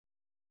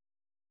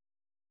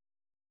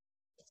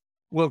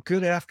Well,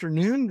 good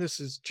afternoon. This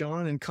is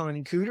John and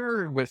Connie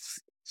Cooter with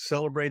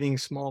Celebrating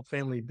Small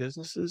Family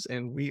Businesses,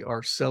 and we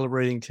are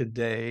celebrating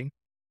today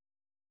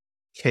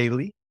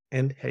Kaleigh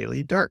and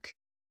Hayley Dirck.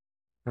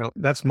 Well,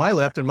 that's my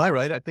left and my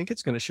right. I think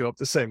it's going to show up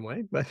the same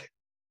way, but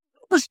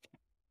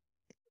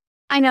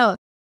I know.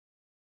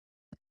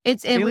 We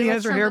Hayley were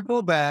has her hair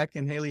pulled back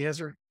and Hayley has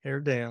her hair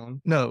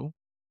down. No,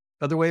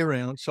 other way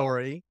around.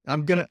 Sorry.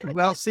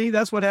 See,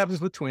 that's what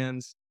happens with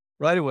twins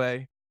right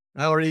away.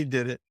 I already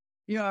did it.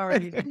 You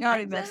already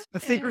missed. The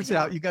secret's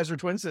out. You guys are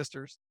twin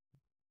sisters.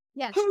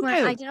 Yes, Who we're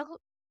knew? identical.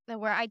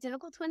 We're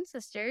identical twin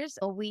sisters.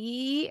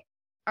 We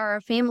are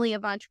a family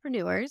of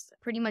entrepreneurs.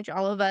 Pretty much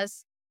all of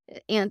us,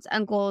 aunts,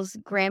 uncles,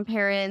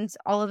 grandparents,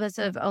 all of us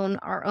have owned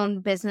our own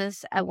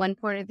business at one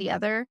point or the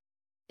other.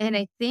 And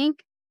I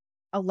think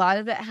a lot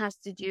of it has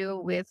to do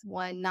with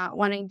one, not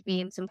wanting to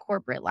be in some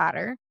corporate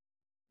ladder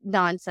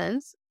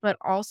nonsense, but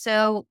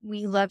also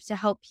we love to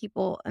help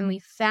people. And we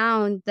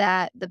found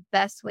that the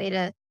best way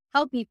to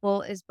help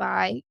people is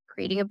by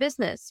creating a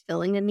business,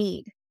 filling a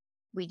need.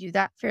 We do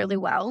that fairly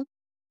well.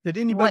 Did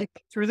anybody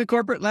through the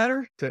corporate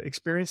ladder to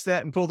experience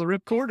that and pull the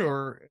ripcord,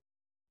 or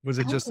was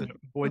it just an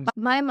avoidance?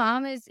 My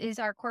mom is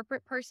our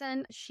corporate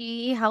person.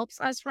 She helps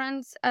us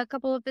run a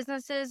couple of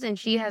businesses, and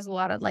she has a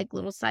lot of like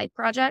little side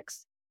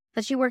projects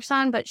that she works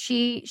on. But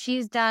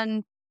she's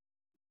done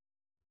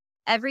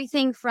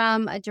everything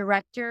from a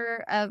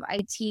director of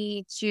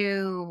IT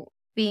to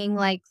being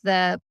like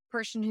the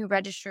person who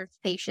registers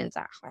patients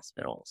at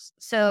hospitals.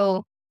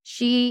 So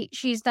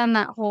she's done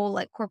that whole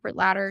like corporate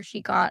ladder.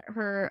 She got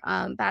her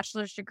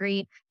bachelor's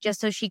degree just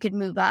so she could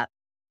move up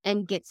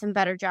and get some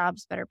better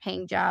jobs, better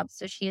paying jobs.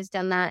 So she has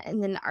done that.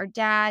 And then our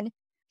dad,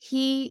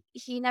 he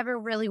never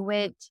really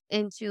went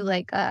into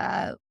like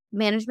a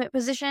management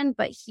position,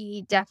 but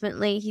he's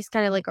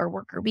kind of like our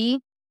worker bee.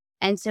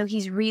 And so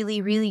he's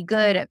really, really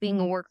good at being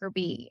a worker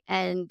bee.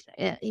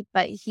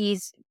 But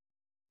he's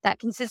that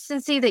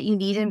consistency that you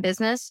need in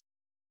business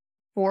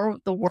for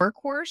the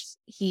workhorse.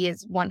 He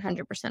is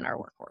 100% our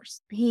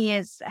workhorse.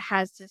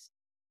 Has this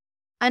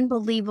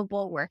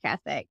unbelievable work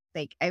ethic.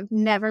 Like I've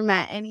never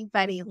met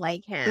anybody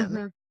like him.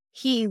 Mhm.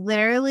 He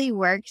literally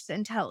works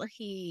until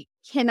he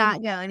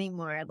cannot go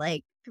anymore.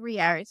 Like 3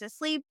 hours of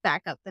sleep,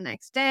 back up the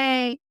next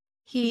day.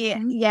 He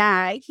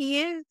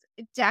is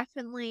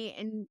definitely,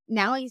 and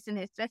now he's in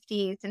his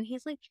 50s and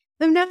he's like,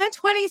 I'm not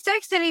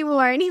 26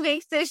 anymore. And he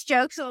makes those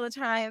jokes all the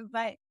time,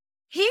 but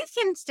he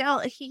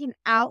can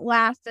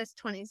outlast this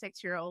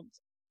 26-year-old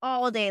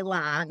all day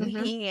long.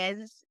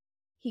 Mhm.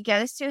 He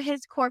goes to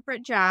his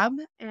corporate job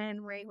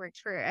and where he works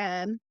for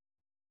a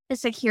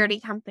security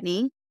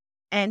company,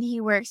 and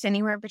he works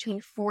anywhere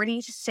between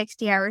 40 to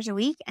 60 hours a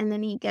week. And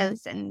then he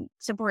goes and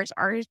supports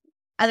our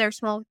other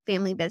small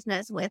family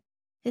business with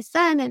his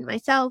son and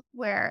myself,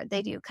 where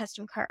they do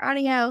custom car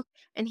audio.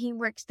 And he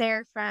works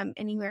there from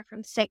anywhere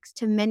from 6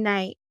 to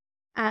midnight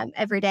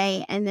every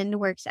day, and then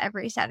works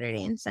every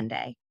Saturday and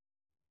Sunday.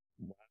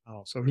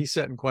 Wow. So he's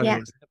setting quite an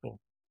example.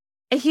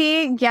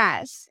 He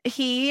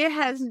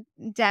has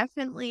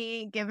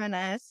definitely given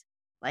us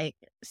like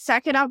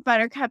suck it up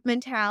buttercup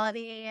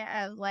mentality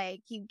of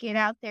like, you get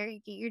out there, you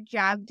get your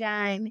job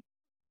done,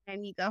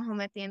 and you go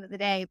home at the end of the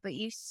day, but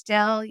you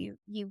still, you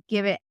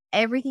give it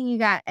everything you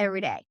got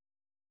every day.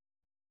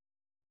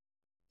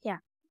 Yeah.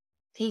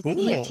 He's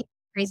Cool. a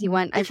crazy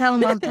one. I tell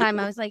him all the time,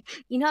 I was like,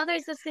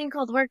 there's this thing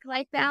called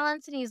work-life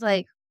balance. And he's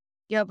like,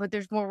 yeah, but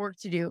there's more work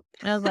to do.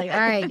 And I was like, all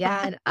right,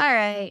 Dad. All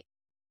right.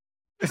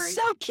 It's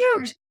so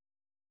cute.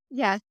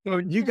 Yeah. So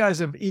you guys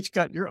have each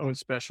got your own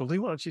specialty.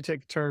 Why don't you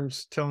take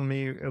turns telling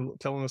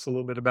us a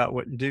little bit about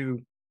what you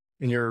do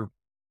in your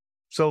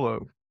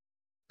solo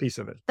piece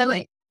of it?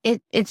 So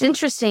it's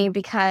interesting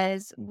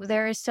because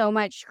there is so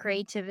much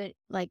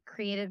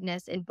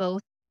creativeness in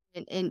both.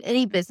 In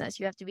any business,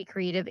 you have to be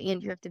creative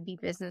and you have to be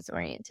business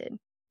oriented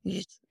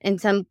in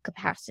some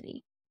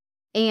capacity.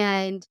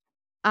 And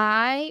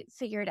I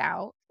figured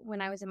out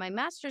when I was in my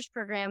master's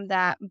program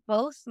that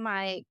both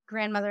my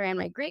grandmother and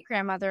my great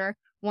grandmother,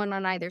 one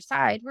on either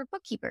side, were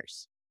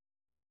bookkeepers.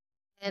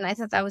 And I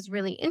thought that was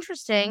really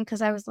interesting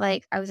because I was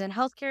in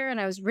healthcare and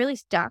I was really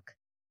stuck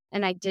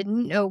and I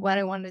didn't know what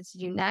I wanted to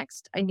do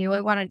next. I knew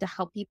I wanted to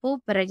help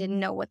people, but I didn't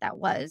know what that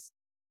was.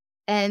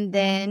 And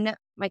then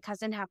my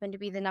cousin happened to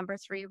be the number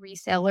 3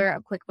 reseller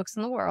of QuickBooks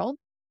in the world.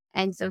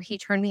 And so he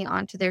turned me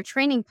onto their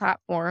training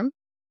platform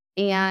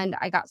and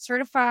I got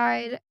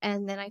certified.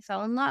 And then I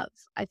fell in love.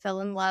 I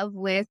fell in love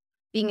with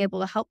being able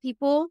to help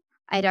people.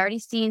 I'd already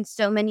seen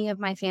so many of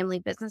my family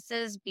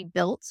businesses be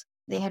built.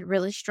 They had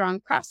really strong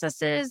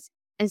processes.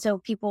 And so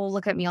people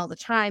look at me all the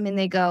time and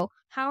they go,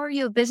 how are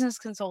you a business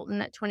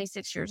consultant at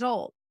 26 years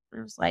old?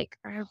 And I was like,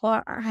 I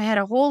had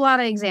a whole lot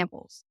of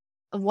examples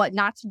of what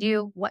not to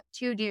do, what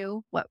to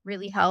do, what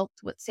really helped,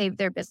 what saved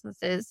their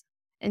businesses.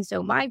 And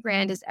so my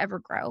brand is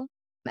Evergrow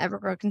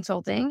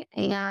Consulting,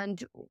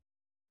 and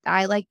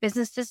I like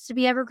businesses to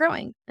be ever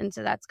growing. And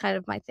so that's kind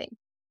of my thing.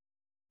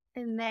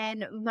 And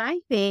then my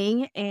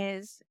thing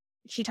is,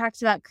 she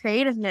talks about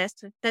creativeness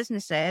with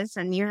businesses,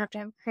 and you have to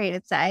have a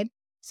creative side.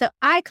 So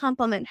I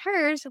complement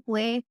hers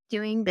with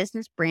doing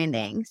business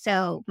branding.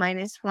 So mine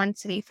is Swan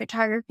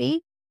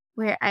Photography,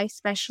 where I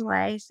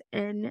specialize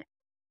in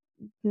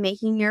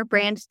making your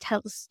brand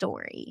tell a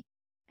story.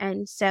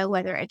 And so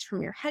whether it's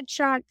from your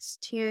headshots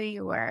to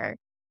your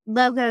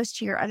logos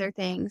to your other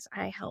things,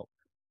 I help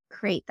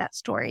create that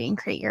story and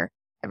create your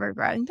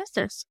ever-growing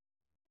business.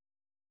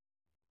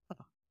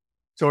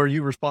 So are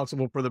you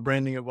responsible for the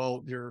branding of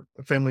all your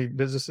family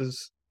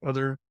businesses,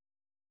 other?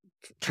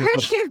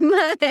 Pretty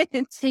much.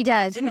 She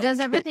does. She does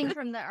everything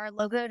from our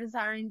logo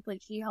designs.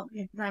 Like, she helped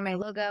me design my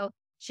logo.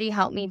 She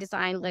helped me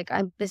design, like,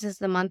 I'm Business of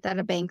the Month at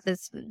a bank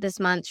this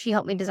month. She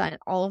helped me design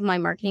all of my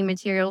marketing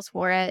materials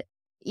for it,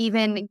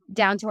 even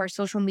down to our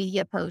social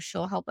media posts.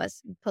 She'll help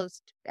us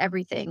post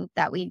everything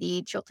that we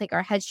need. She'll take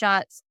our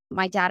headshots.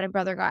 My dad and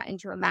brother got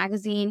into a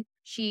magazine.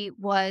 She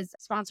was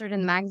sponsored in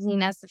the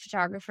magazine as the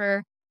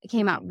photographer. It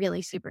came out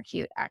really super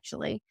cute,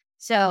 actually.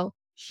 So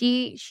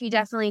she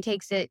definitely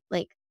takes it,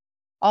 like,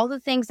 all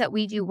the things that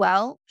we do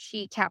well,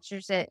 she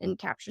captures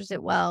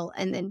it well,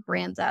 and then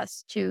brands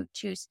us to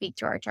speak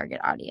to our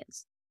target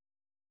audience.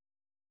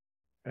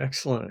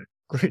 Excellent.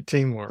 Great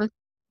teamwork.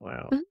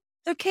 Wow.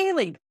 So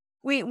Kaleigh,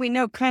 we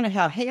know kind of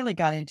how Hayley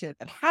got into it,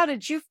 but how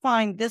did you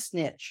find this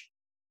niche?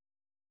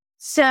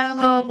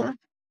 So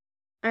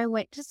I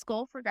went to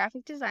school for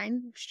graphic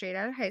design straight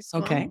out of high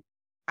school. Okay.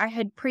 I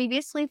had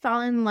previously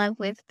fallen in love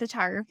with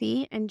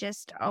photography and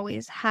just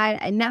always had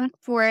a knack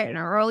for it. And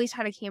I always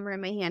had a camera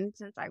in my hand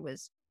since I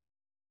was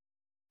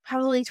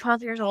probably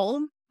 12 years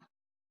old.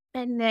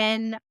 And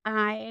then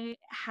I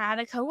had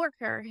a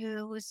coworker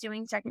who was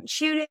doing second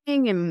shooting,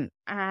 and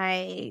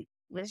I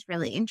was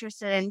really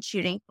interested in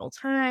shooting full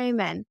time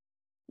and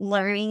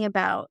learning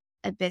about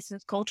a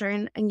business culture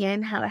and,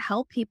 again, how to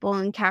help people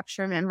and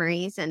capture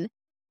memories. And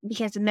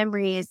because a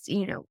memory is,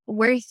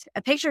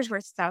 a picture is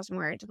worth 1,000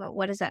 words, but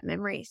what does that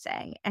memory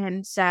say?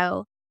 And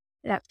so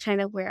that's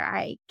kind of where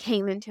I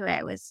came into it.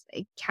 I was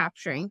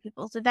capturing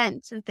people's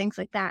events and things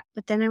like that.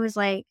 But then I was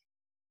like,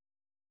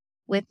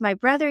 with my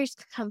brother's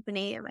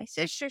company and my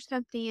sister's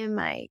company and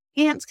my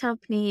aunt's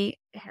company,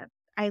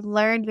 I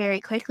learned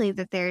very quickly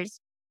that there's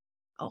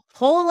a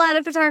whole lot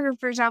of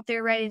photographers out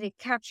there ready to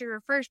capture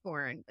your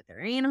firstborn, but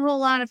there ain't a whole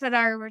lot of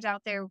photographers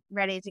out there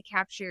ready to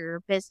capture your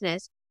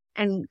business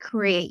and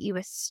create you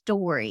a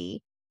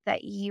story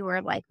that you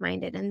are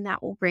like-minded, and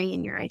that will bring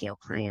in your ideal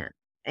client.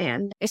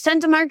 And there's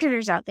tons of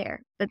marketers out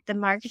there, but the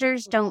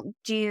marketers don't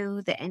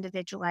do the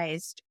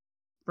individualized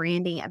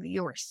branding of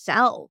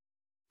yourself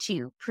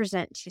to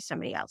present to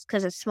somebody else,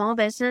 because a small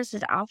business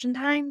is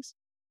oftentimes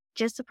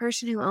just the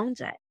person who owns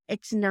it.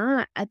 It's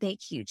not a big,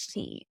 huge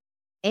team.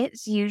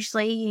 It's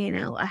usually,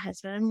 a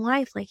husband and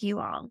wife like you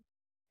all.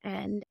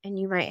 And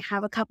you might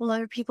have a couple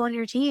other people on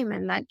your team,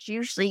 and that's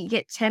usually you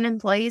get 10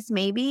 employees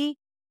maybe.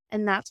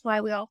 And that's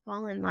why we all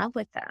fall in love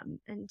with them.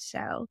 And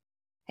so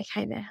I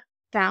kind of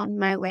found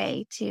my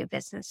way to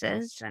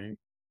businesses and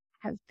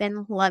have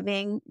been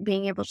loving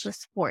being able to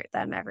support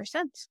them ever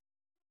since.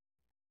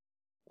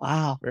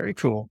 Wow. Very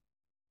cool.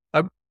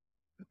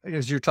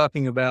 As you're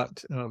talking about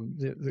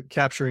the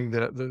capturing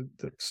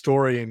the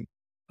story, and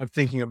I'm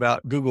thinking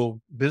about Google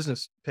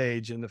business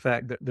page and the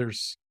fact that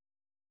there's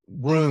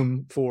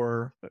room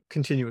for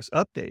continuous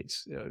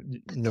updates,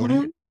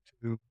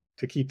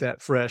 to keep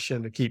that fresh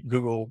and to keep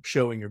Google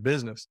showing your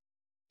business.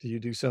 Do you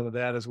do some of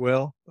that as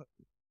well?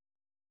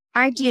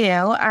 I do.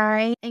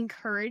 I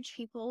encourage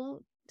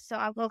people. So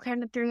I'll go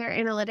kind of through their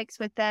analytics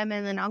with them,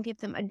 and then I'll give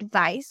them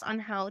advice on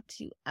how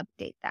to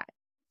update that.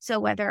 So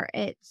whether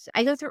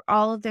I go through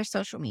all of their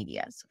social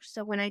medias.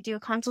 So when I do a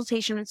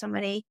consultation with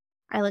somebody,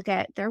 I look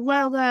at their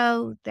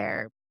logo,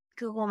 their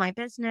Google My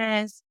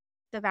Business,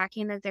 the back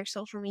end of their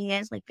social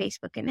medias like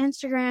Facebook and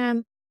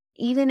Instagram,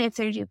 even if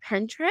they do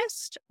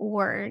Pinterest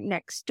or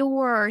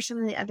Nextdoor or some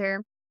of the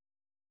other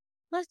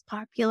less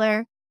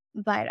popular,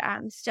 but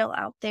still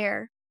out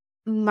there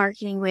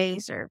marketing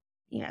ways or,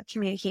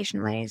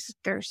 communication ways.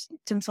 There's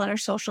some sort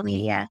of social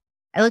media.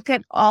 I look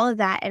at all of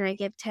that and I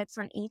give tips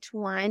on each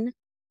one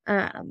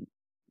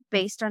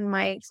based on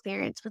my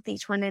experience with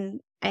each one.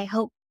 And I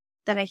hope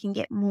that I can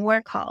get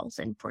more calls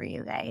in for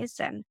you guys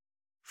and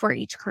for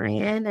each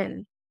client.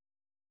 And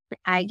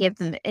I give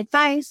them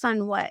advice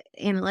on what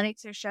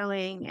analytics are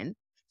showing and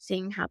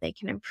seeing how they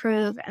can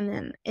improve. And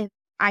then if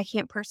I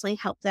can't personally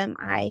help them,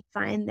 I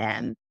find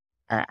them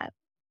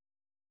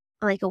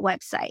like a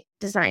website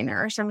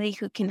designer or somebody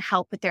who can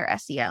help with their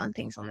SEO and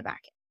things on the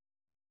back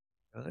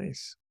end.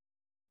 Nice.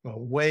 Well,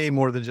 way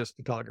more than just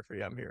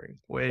photography, I'm hearing.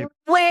 Way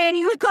more.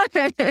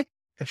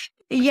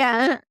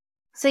 Yeah.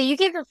 So you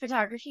gave the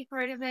photography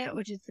part of it,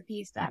 which is the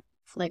piece that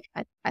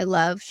I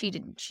love.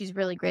 She's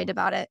really great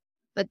about it.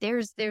 But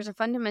there's a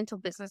fundamental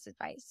business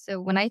advice. So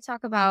when I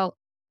talk about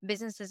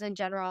businesses in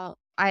general,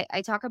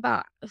 I talk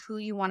about who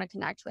you want to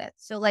connect with.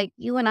 So like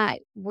you and I,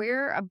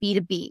 we're a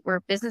B2B, we're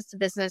business to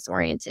business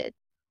oriented.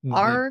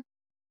 Mm-hmm.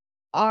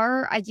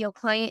 Our ideal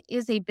client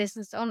is a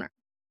business owner.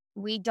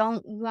 We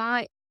don't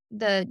want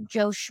the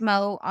Joe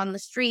Schmo on the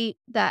street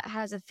that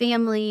has a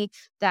family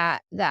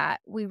that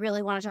we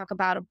really want to talk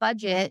about a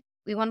budget.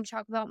 We want to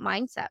talk about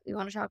mindset. We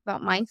want to talk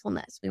about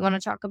mindfulness. We want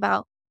to talk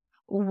about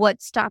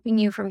what's stopping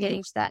you from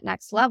getting to that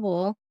next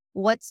level.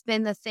 What's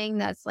been the thing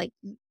that's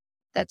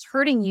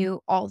hurting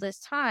you all this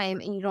time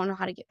and you don't know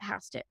how to get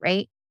past it,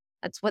 right?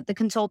 That's what the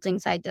consulting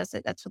side does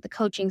it. That's what the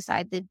coaching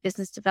side, the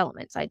business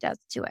development side does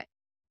to it.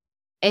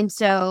 And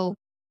so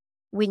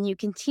when you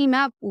can team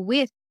up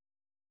with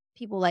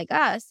people like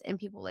us and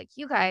people like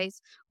you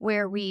guys,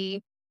 where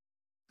we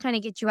kind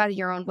of get you out of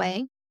your own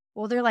way,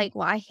 well, they're like,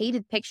 well, I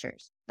hated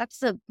pictures. That's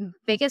the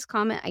biggest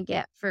comment I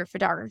get for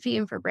photography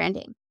and for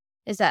branding,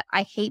 is that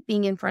I hate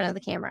being in front of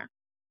the camera.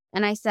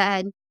 And I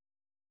said,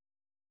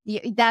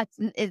 is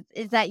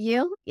that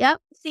you? Yep.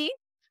 See?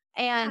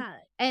 And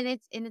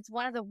it's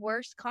one of the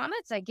worst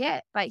comments I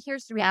get. But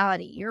here's the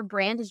reality. Your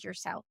brand is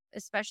yourself,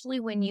 especially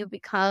when you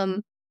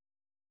become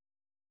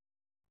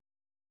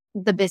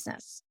the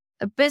business.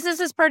 A business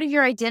is part of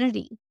your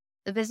identity.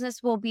 The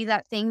business will be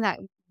that thing that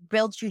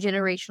builds you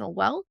generational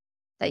wealth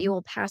that you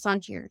will pass on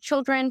to your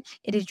children.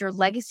 It is your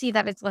legacy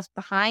that is left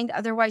behind.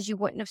 Otherwise, you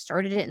wouldn't have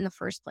started it in the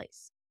first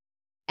place.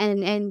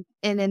 And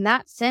in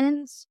that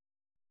sense,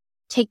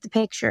 take the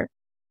picture.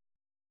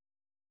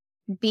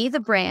 Be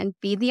the brand,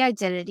 be the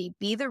identity,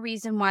 be the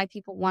reason why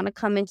people want to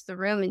come into the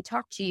room and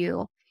talk to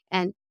you.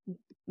 And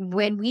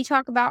when we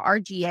talk about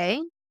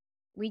RGA,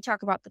 we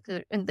talk about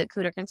the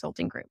Cuda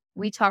Consulting Group.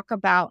 We talk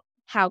about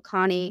how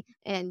Connie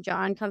and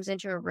John comes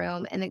into a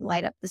room and they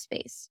light up the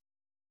space.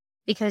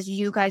 Because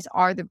you guys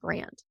are the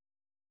brand.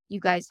 You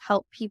guys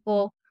help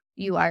people.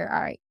 You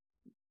are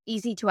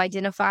easy to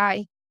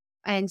identify.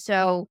 And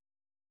so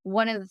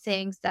one of the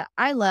things that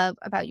I love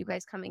about you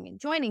guys coming and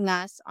joining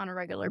us on a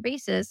regular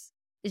basis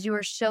is you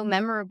are so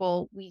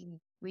memorable.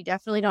 We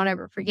definitely don't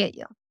ever forget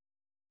you.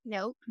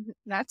 Nope,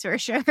 that's for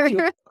sure.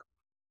 You're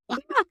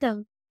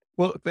welcome.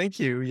 Well, thank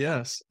you.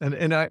 Yes.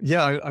 And I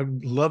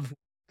love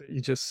that you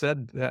just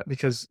said that,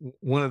 because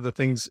one of the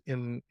things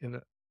in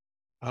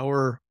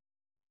our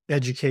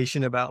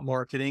education about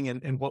marketing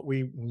and what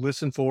we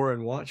listen for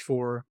and watch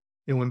for,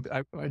 when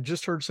I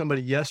just heard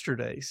somebody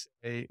yesterday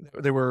say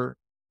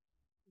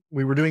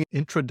we were doing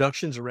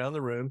introductions around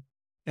the room,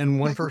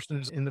 and one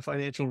person is in the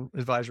financial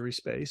advisory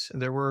space,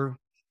 and there were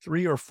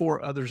 3 or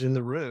 4 others in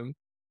the room,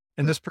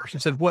 and this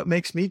person said, what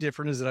makes me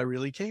different is that I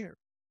really care.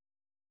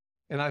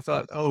 And I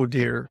thought, oh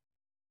dear,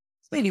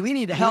 sweetie, we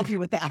need to help you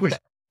with that.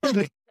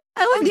 There's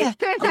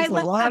a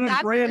lot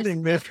of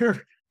branding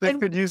there that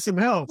could use some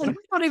help. We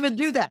don't even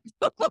do that.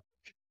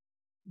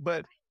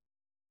 But,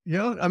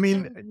 I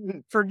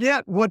mean,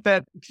 forget what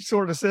that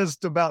sort of says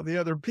about the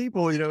other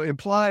people,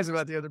 implies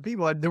about the other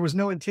people. There was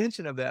no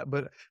intention of that.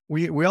 But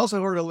we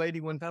also heard a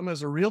lady one time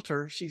as a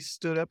realtor, she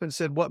stood up and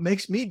said, what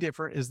makes me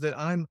different is that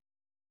I'm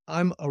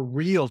a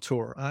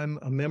realtor. I'm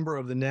a member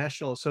of the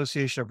National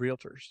Association of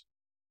Realtors.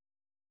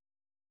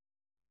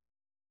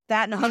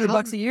 That and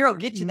 $100 a year will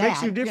get you that.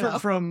 Makes you different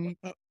from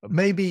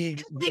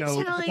maybe, a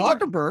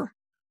photographer.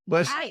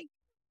 But Right.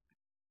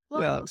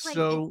 well,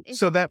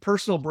 so that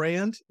personal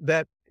brand,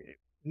 that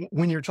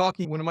when you're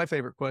talking, one of my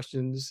favorite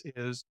questions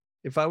is,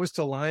 if I was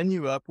to line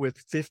you up with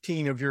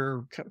 15 of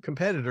your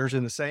competitors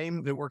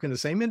that work in the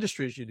same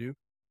industry as you do,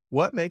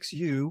 what makes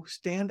you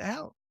stand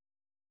out?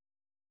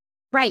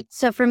 Right.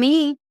 So for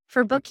me,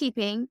 for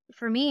bookkeeping,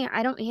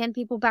 I don't hand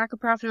people back a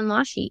profit and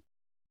loss sheet.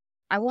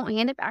 I won't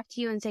hand it back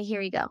to you and say,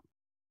 here you go.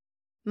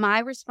 My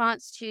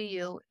response to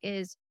you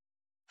is,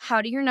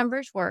 how do your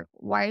numbers work?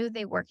 Why are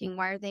they working?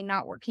 Why are they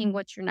not working?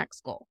 What's your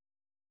next goal?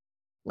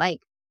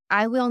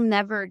 I will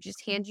never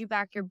just hand you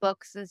back your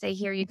books and say,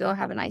 here you go,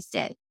 have a nice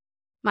day.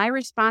 My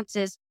response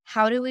is,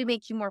 how do we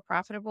make you more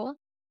profitable?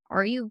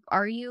 Are you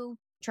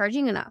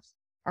charging enough?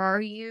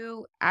 Are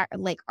you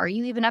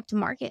even up to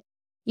market?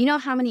 You know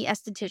how many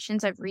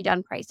estheticians I've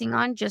redone pricing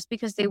on just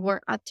because they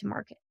weren't up to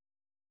market?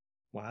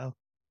 Wow.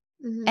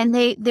 Mm-hmm. And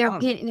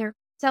they're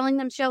selling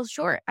themselves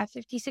short at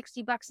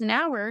 $50-$60 an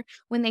hour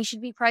when they should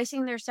be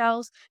pricing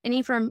themselves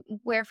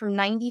anywhere from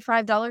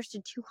 $95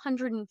 to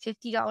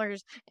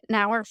 $250 an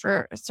hour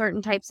for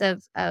certain types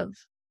of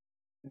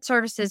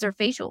services or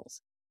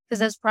facials, because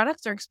those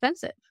products are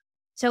expensive.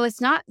 So it's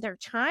not their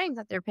time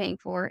that they're paying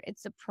for,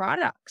 it's the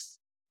products,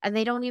 and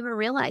they don't even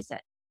realize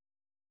it.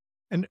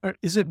 And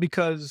is it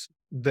because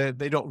that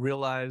they don't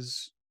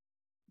realize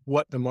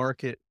what the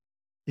market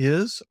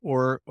is,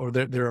 or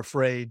they're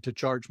afraid to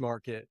charge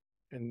market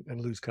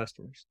and lose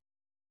customers?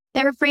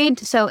 They're afraid.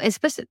 So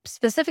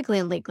specifically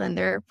in Lakeland,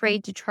 they're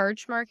afraid to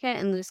charge market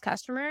and lose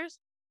customers.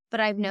 But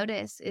I've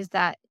noticed is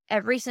that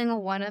every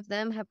single one of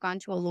them have gone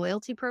to a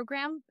loyalty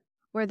program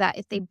where that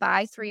if they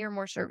buy 3 or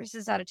more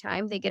services at a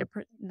time, they get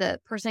the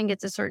person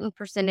gets a certain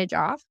percentage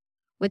off,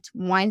 which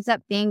winds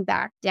up being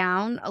back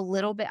down a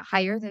little bit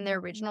higher than their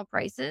original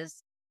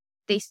prices.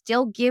 They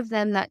still give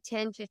them that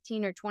 10,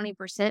 15, or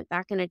 20%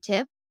 back in a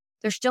tip.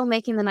 They're still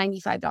making the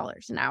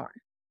 $95 an hour.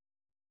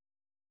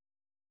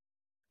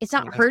 It's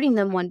not hurting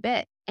them one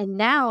bit. And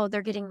now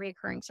they're getting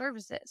recurring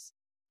services.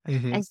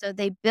 Mm-hmm. And so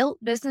they built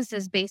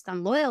businesses based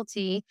on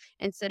loyalty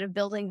instead of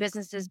building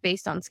businesses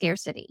based on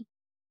scarcity.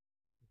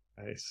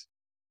 Nice.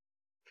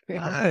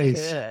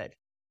 Nice. Good.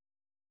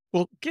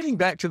 Well, getting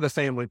back to the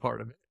family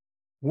part of it,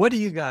 what do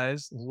you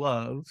guys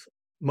love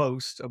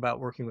most about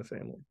working with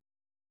family?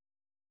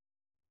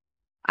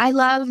 I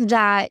love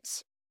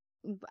that.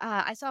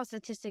 I saw a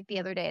statistic the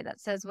other day that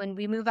says when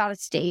we move out of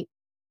state,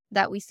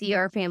 that we see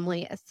our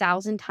family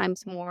 1,000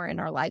 times more in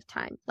our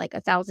lifetime, like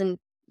 1,000,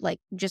 like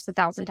just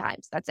 1,000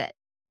 times. That's it.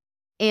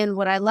 And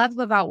what I love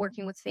about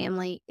working with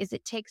family is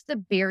it takes the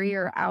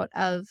barrier out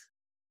of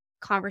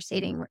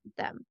conversating with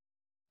them.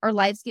 Our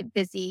lives get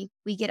busy.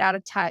 We get out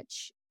of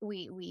touch.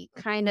 We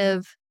kind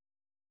of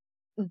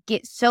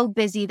get so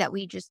busy that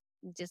we just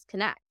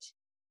disconnect.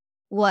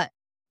 What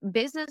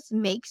business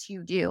makes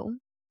you do,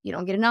 you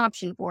don't get an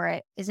option for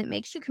it, is it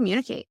makes you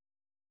communicate.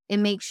 It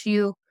makes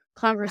you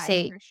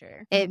conversate. For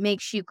sure. It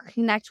makes you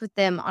connect with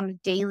them on a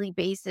daily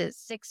basis,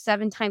 6,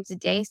 7 times a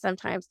day,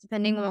 sometimes,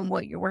 depending on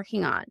what you're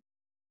working on.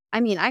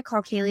 I mean, I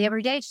call Kaleigh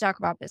every day to talk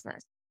about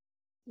business.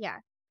 Yeah.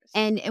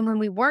 And when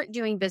we weren't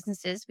doing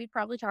businesses, we'd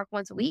probably talk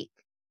once a week.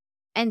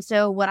 And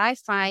so what I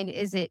find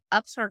is it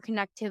ups our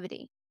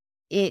connectivity.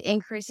 It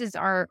increases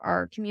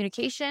our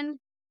communication.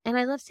 And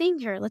I love seeing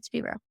her. Let's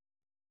be real.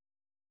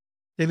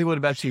 Hayley, what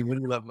about you? What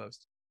do you love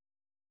most?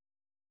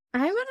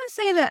 I want to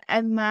say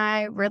that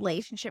my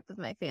relationship with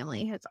my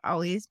family has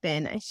always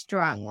been a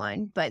strong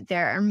one, but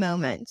there are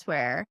moments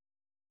where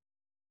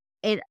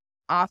it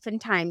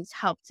oftentimes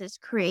helps us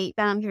create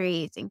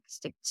boundaries and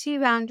stick to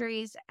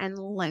boundaries and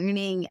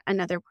learning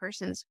another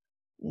person's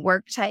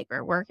work type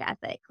or work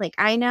ethic. Like,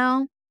 I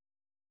know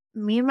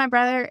me and my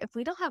brother, if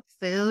we don't have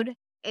food,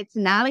 it's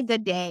not a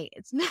good day.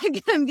 It's not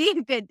going to be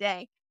a good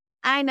day.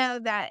 I know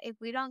that if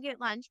we don't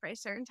get lunch by a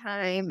certain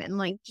time and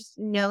like just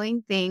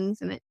knowing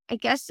things, and I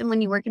guess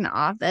when you work in the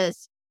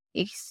office,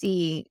 you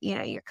see,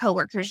 your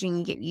coworkers and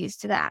you get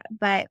used to that.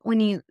 But when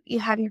you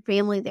have your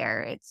family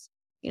there, it's,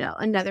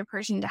 another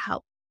person to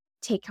help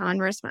take on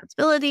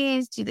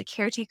responsibilities, do the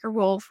caretaker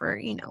role for,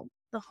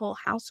 the whole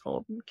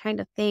household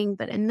kind of thing.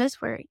 But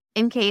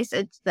in case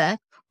it's the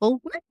whole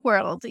work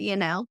world,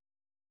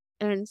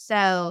 And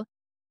so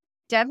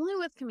definitely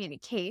with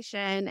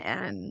communication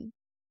and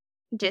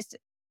just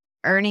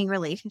earning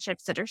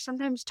relationships that are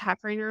sometimes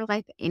tougher in your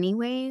life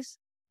anyways.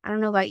 I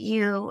don't know about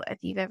you, if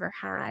you've ever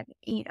had,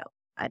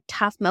 a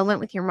tough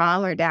moment with your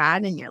mom or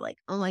dad and you're like,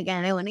 oh my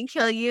God, I want to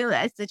kill you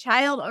as the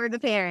child or the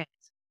parent.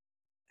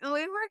 And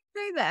we worked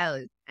through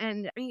those.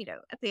 And, at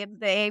the end of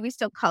the day, we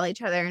still call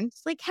each other and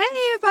it's like,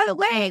 hey, by the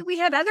way, we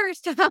had other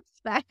stuff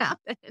that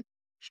happened.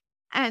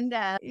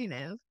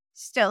 And,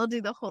 still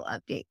do the whole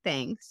update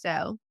thing.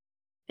 So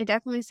I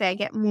definitely say I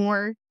get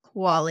more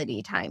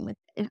quality time with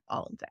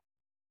all of that.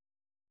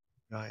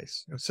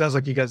 Nice. It sounds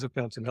like you guys have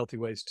found some healthy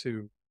ways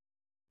to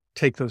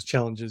take those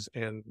challenges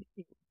and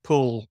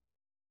pull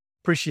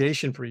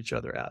appreciation for each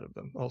other out of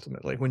them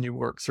ultimately when you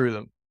work through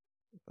them.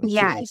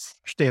 Yes.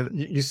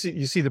 You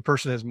see the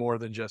person as more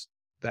than just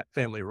that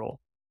family role.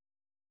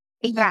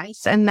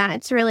 Yes. And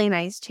that's really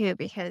nice too,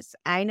 because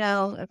I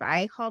know if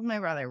I called my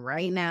brother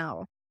right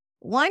now,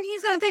 one,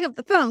 he's going to pick up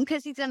the phone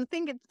because he's going to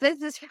think it's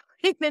business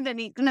related and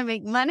he's going to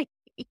make money.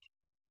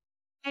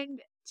 And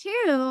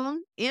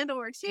two, he's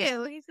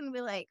going to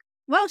be like,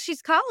 well,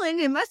 she's calling.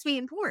 It must be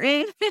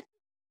important.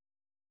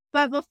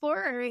 But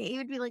before, he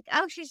would be like,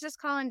 oh, she's just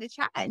calling to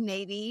chat and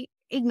maybe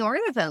ignore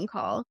the phone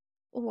call.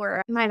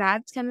 Or my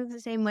dad's kind of the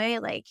same way.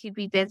 Like, he'd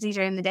be busy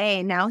during the day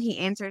and now he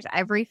answers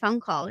every phone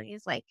call. And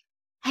he's like,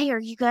 hey, are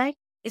you good?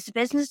 Is the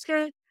business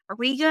good? Are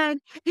we good?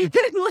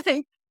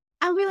 Like,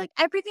 I'll be like,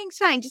 everything's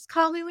fine. Just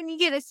call me when you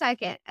get a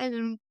second and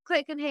then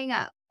click and hang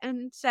up.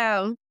 And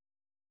so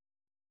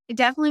it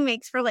definitely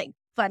makes for like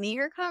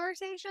funnier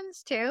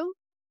conversations too.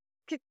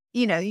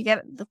 You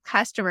get the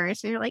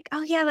customers and you're like,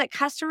 oh yeah, that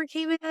customer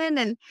came in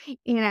and,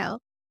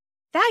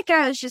 that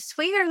guy was just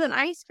sweeter than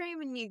ice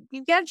cream and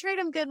you got to treat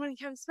him good when he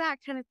comes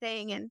back kind of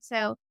thing. And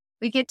so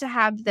we get to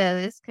have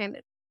those kind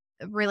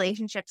of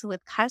relationships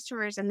with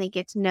customers and they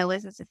get to know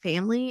us as a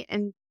family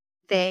and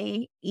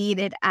they eat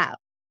it up.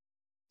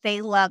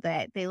 They love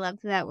it. They love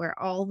that we're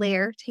all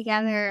there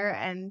together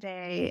and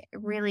they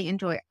really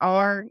enjoy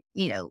our,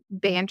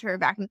 banter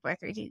back and forth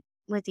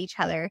with each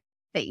other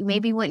that you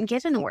maybe wouldn't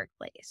get in the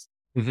workplace.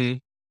 Mm-hmm.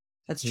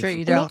 That's true.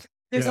 You don't.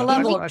 There's a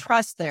level of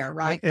trust there,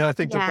 right? Yeah, I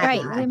think they're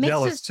right. probably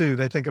jealous too.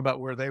 They think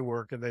about where they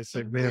work and they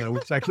say, man, I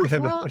wish I could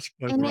have that much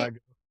fun where I go.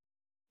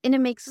 And it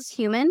makes us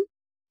human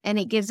and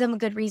it gives them a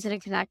good reason to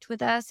connect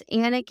with us.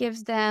 And it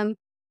gives them,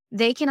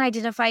 they can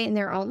identify in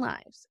their own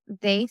lives.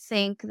 They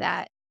think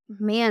that,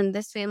 man,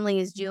 this family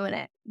is doing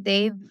it.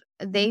 They've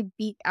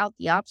beat out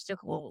the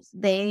obstacles.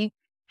 They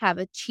have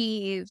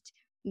achieved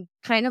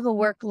kind of a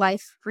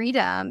work-life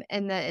freedom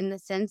in the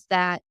sense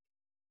that,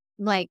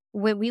 like,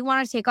 when we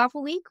want to take off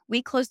a week,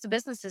 we close the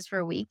businesses for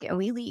a week and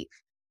we leave.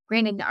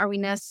 Granted, are we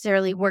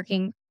necessarily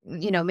working,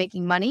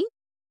 making money?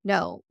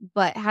 No,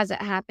 but has it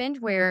happened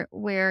where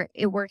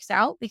it works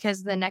out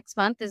because the next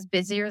month is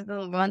busier than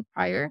the month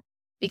prior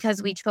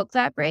because we took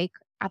that break?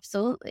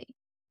 Absolutely.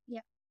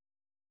 Yeah.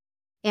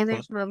 And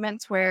there's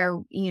moments where,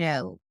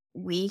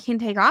 we can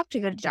take off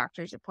to go to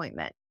doctor's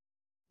appointment.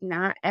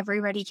 Not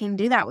everybody can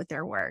do that with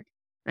their work.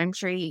 I'm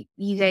sure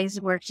you guys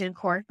worked in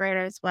corporate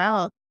as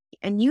well.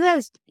 And you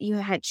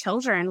had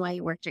children while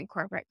you worked in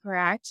corporate,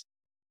 correct?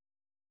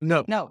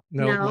 No, No.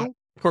 my No.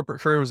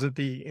 corporate career was at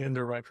the end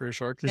of my career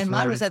start. And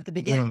mine was at the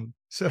beginning.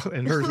 So,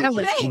 and hers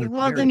Okay.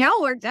 Well, then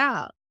y'all worked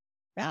out.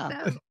 Yeah.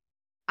 So,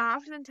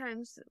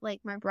 oftentimes,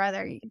 like my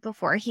brother,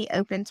 before he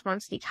opened Swan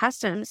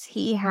Customs,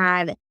 he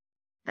had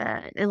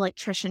an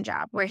electrician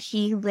job where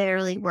he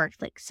literally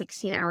worked like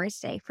 16 hours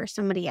a day for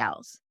somebody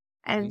else.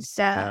 And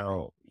so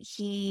Wow.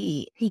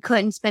 he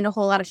couldn't spend a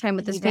whole lot of time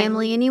with his He didn't.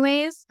 family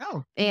anyways.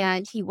 Oh,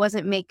 And he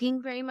wasn't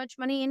making very much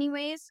money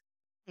anyways.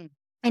 Hmm.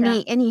 And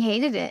Yeah. he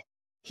hated it.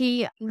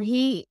 He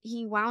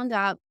wound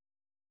up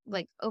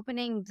like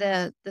opening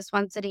the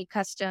Swan City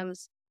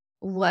Customs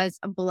was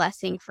a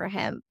blessing for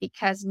him,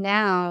 because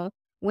now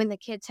when the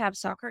kids have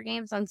soccer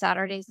games on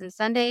Saturdays and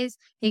Sundays,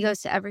 he goes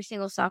to every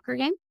single soccer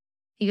game.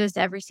 He goes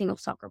to every single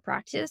soccer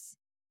practice,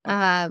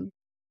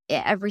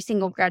 every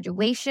single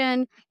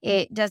graduation.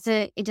 It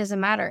doesn't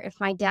matter. If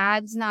my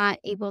dad's not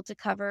able to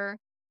cover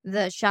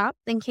the shop,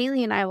 then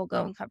Kaleigh and I will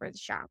go and cover the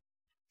shop.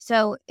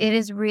 So it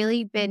has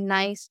really been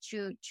nice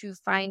to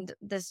find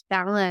this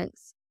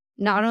balance,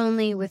 not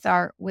only with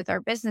our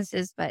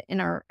businesses, but in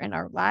our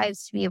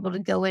lives, to be able to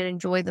go and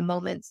enjoy the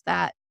moments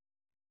that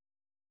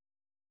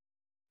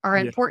are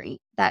Yeah.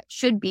 important, that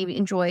should be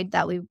enjoyed,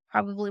 that we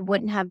probably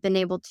wouldn't have been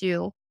able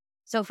to.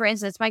 So for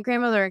instance, my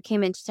grandmother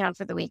came into town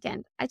for the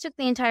weekend. I took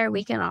the entire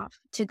weekend off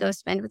to go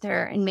spend with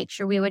her and make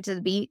sure we went to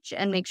the beach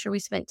and make sure we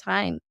spent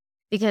time,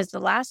 because the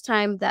last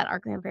time that our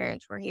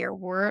grandparents were here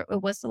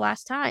it was the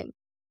last time.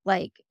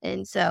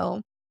 And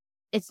so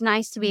it's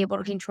nice to be able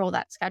to control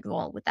that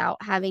schedule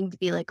without having to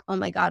be like, oh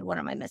my God, what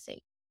am I missing?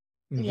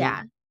 mhm.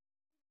 Yeah.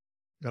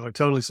 No, I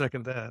totally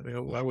second that.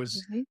 I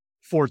was Mhm.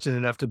 fortunate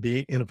enough to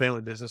be in a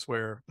family business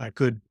where I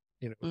could,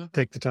 Mhm.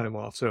 take the time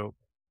off. So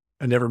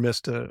I never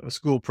missed a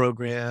school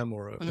program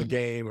or a Mhm.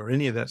 game or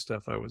any of that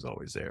stuff. I was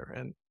always there.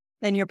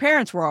 And your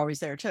parents were always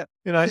there too.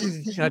 I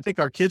think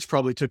our kids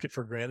probably took it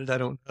for granted. I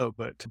don't know,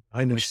 but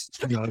I know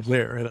I was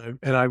there,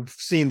 and I've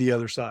seen the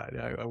other side.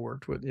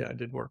 I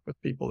did work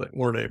with people that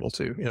weren't able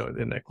to,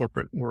 in that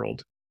corporate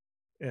world,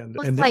 and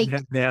Well, and it's then like,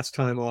 had to ask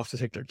time off to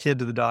take their kid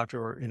to the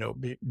doctor, or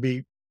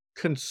be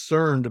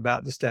concerned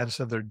about the status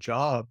of their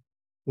job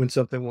when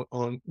something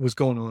was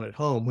going on at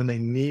home, when they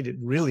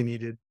really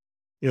needed,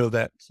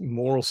 that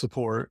moral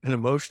support and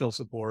emotional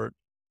support.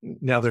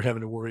 Now they're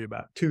having to worry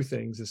about two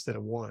things instead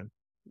of one.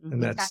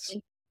 And Mhm.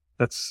 exactly.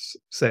 that's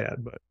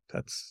sad, but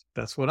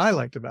that's what I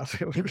liked about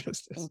family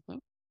business. Mhm.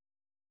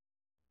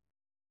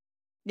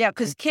 Yeah,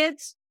 because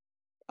kids,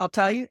 I'll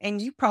tell you, and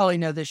you probably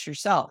know this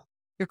yourself.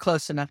 You're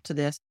close enough to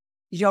this.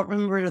 You don't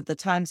remember the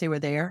times they were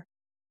there.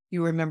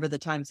 You remember the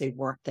times they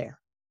weren't there.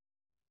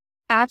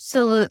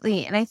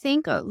 Absolutely. And I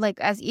think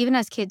even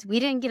as kids, we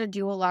didn't get to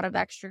do a lot of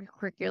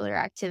extracurricular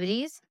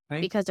activities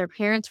Right. because our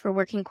parents were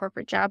working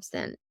corporate jobs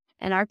then.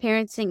 And our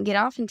parents didn't get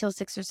off until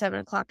 6 or 7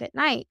 o'clock at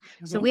night.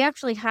 So Mhm. we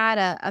actually had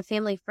a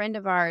family friend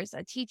of ours,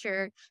 a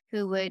teacher,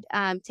 who would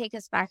take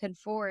us back and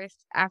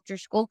forth after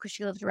school, because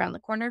she lived around the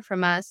corner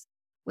from us,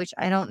 which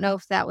I don't know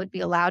if that would be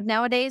allowed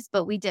nowadays,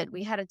 but we did.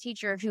 We had a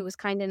teacher who was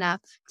kind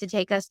enough to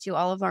take us to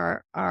all of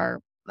our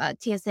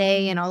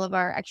TSA and all of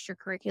our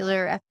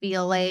extracurricular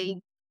FBLA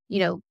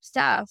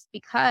stuff,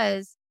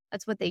 because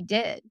that's what they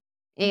did.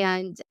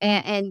 And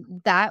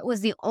that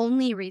was the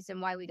only reason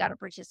why we got to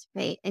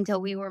participate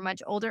until we were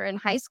much older in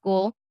high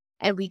school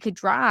and we could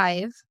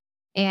drive,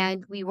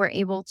 and we were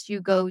able to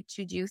go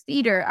to do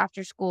theater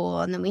after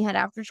school. And then we had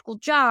after school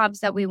jobs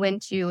that we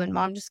went to, and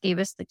mom just gave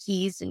us the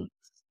keys and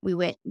we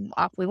went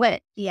we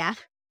went. Yeah.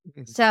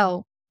 Mhm.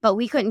 So, but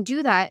we couldn't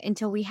do that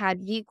until we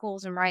had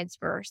vehicles and rides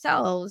for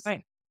ourselves.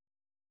 Right.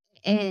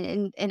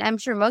 And I'm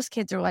sure most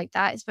kids are like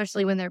that,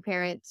 especially when their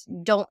parents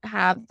don't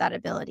have that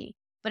ability.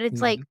 But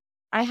it's like, Mhm.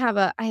 I have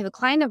a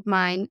client of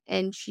mine,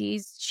 and she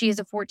has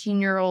a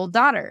 14-year-old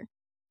daughter,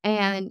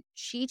 and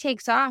she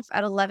takes off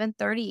at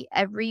 11:30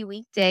 every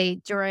weekday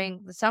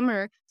during the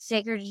summer to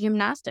take her to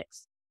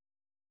gymnastics.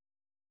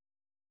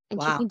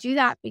 And she Wow. can do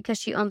that because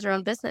she owns her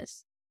own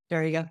business.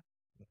 There you go.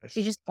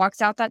 She just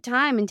walks out that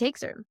time and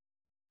takes her.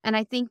 And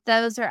I think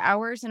those are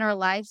hours in our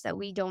lives that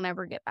we don't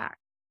ever get back.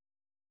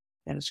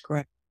 That is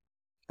correct.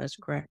 That's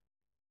correct.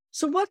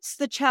 So what's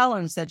the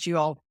challenge that you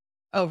all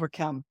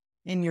overcome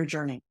in your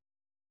journey?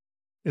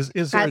 Is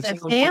there As a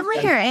challenge family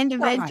that- or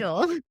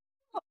individual?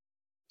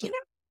 You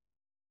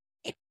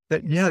know,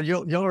 that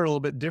y'all are a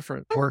little bit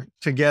different, work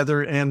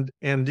together and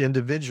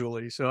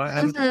individually. So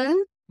I don't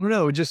Mhm.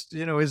 know, just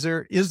is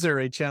there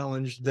a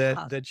challenge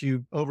Uh-huh. that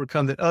you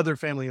overcome that other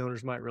family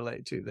owners might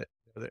relate to,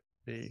 that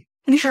be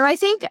Sure. I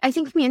think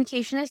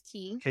communication is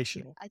key.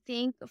 occasional? I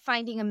think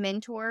finding a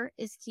mentor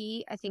is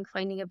key. I think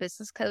finding a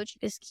business coach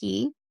is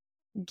key.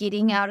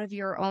 Getting out of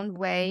your own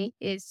way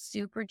is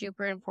super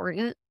duper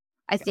important.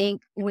 I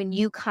think when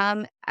you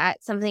come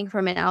at something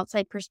from an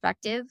outside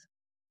perspective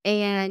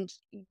and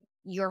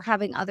you're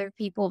having other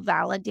people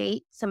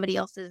validate somebody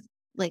else's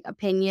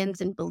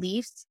opinions and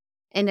beliefs,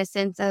 in a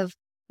sense of,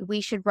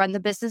 we should run the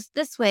business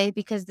this way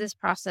because this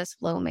process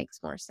flow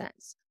makes more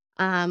sense.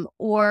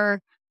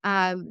 or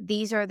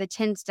these are the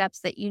 10 steps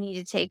that you need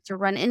to take to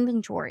run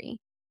inventory.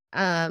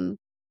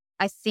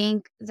 I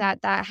think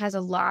that has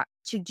a lot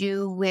to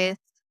do with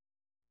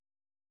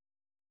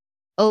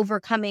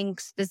overcoming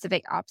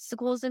specific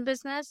obstacles in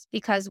business,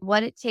 because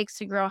what it takes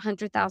to grow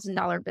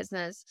 $100,000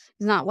 business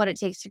is not what it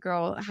takes to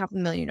grow a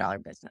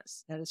 $500,000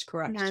 business. That is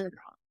correct. Not at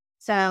all.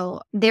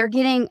 So they're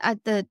getting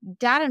the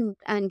Dad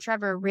and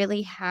Trevor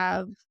really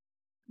have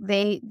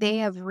they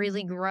have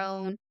really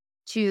grown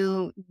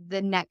to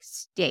the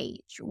next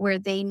stage where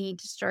they need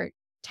to start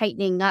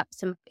tightening up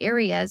some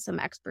areas, some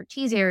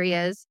expertise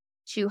areas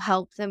to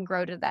help them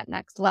grow to that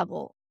next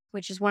level,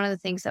 which is one of the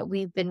things that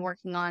we've been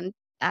working on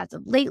as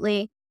of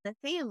lately.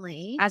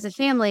 As a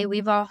family,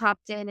 we've all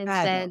hopped in and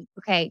said,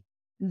 okay,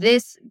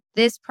 this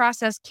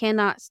process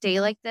cannot stay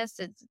like this.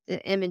 It's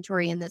the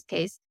inventory in this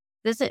case.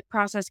 This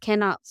process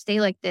cannot stay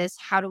like this.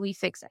 How do we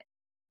fix it?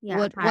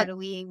 Yeah. How do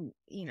we,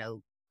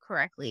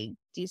 correctly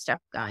do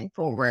stuff going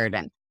forward?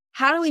 And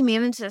how do we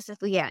manage this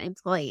if we get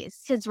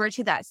employees? Because we're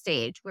to that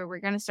stage where we're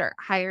going to start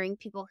hiring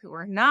people who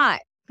are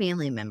not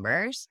family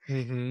members.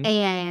 Mm-hmm.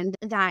 And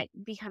that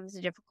becomes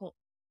a difficult,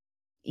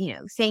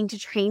 thing to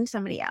train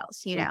somebody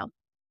else,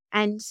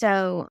 And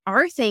so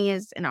our thing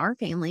is, in our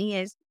family,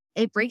 is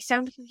it breaks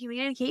down to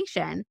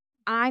communication.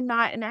 I'm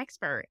not an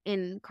expert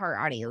in car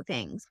audio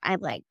things. I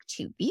like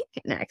to be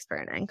an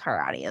expert in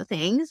car audio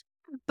things.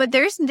 But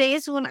there's some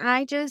days when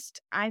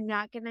I'm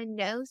not going to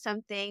know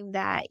something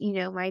that,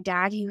 my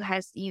dad, who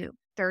has,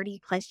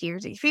 30 plus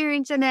years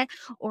experience in it,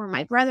 or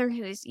my brother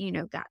who's,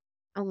 got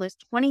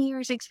almost 20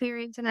 years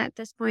experience in it at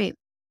this point,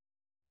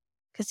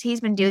 because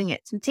he's been doing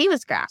it since he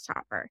was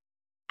grasshopper.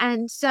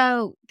 And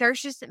so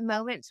there's just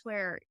moments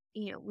where,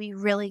 we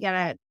really got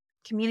to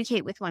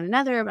communicate with one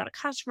another about a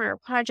customer or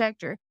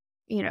project, or,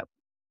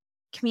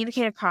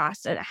 communicate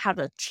across how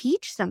to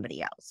teach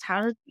somebody else,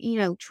 how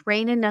to,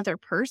 train another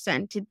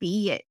person to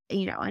be,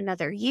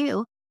 another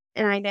you.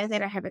 And I know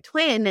that I have a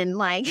twin, and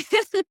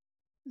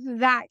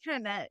that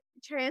kind of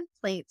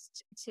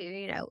translates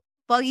to,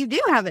 well, you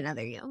do have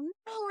another you.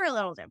 No, we're a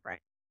little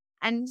different.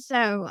 And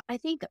so I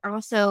think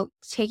also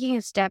taking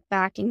a step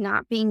back and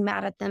not being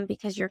mad at them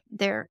because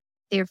they're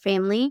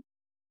family,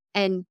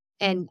 and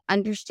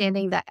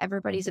understanding that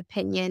everybody's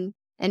opinion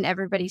and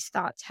everybody's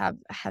thoughts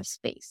have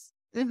space.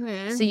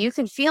 Mm-hmm. So you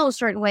can feel a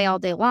certain way all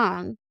day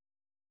long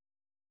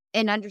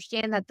and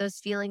understand that those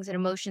feelings and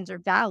emotions are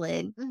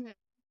valid,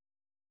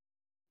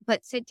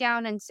 but sit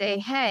down and say,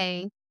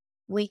 hey,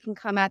 we can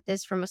come at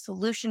this from a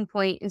solution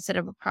point instead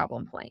of a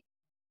problem point.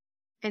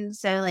 And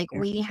so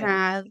we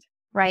have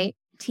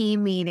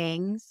team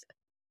meetings,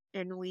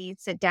 and we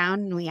sit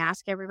down and we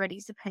ask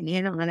everybody's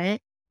opinion on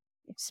it,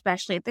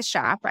 especially at the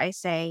shop. I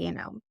say,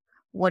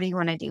 what do you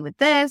want to do with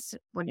this?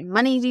 What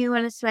money do you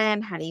want to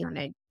spend? How do you want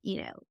to,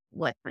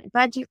 what's my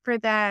budget for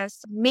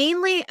this?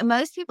 Mainly,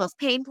 most people's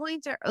pain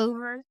points are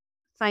over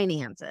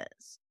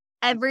finances.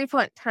 Every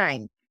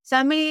time.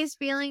 Somebody's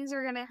feelings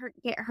are going to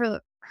get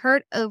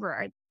hurt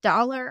over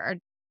 $1 or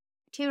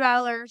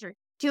 $2 or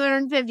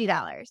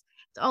 $250. It's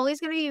always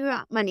going to be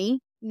about money,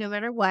 no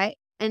matter what.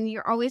 And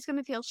you're always going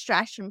to feel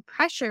stress and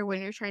pressure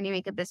when you're trying to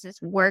make a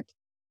business work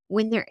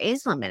when there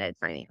is limited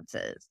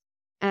finances.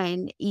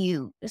 And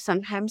you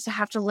sometimes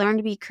have to learn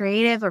to be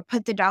creative or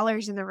put the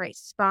dollars in the right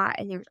spot.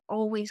 And there's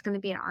always going to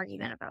be an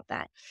argument about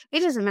that. It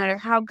doesn't matter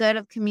how good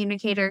of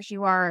communicators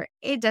you are.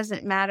 It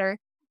doesn't matter.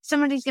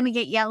 Somebody's going to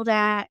get yelled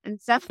at,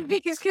 and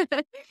somebody's going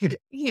to,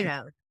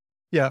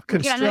 Yeah,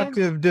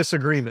 constructive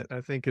disagreement,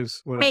 I think,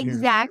 is what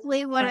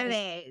exactly what it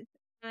is.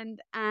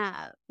 And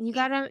you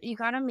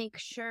gotta make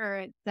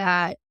sure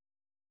that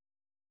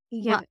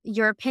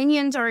your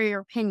opinions are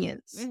your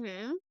opinions.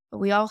 Mm-hmm. But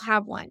we all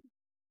have one.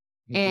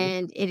 Mm-hmm.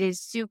 And it is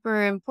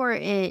super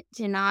important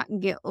to not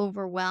get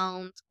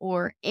overwhelmed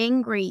or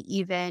angry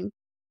even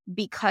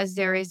because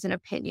there is an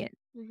opinion.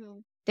 Mm-hmm.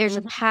 There's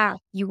a path.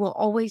 You will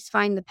always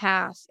find the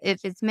path.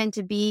 If it's meant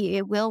to be,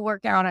 it will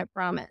work out, I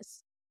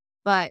promise.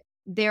 But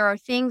there are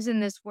things in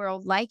this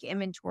world like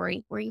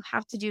inventory where you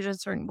have to do it a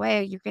certain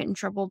way. You get in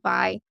trouble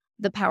by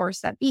the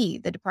powers that be,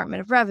 the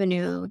Department of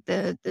Revenue,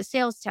 the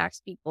sales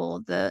tax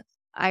people, the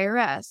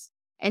IRS.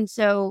 And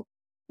so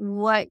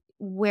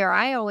where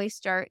I always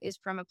start is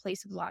from a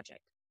place of logic,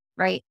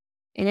 right?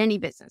 In any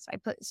business,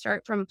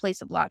 start from a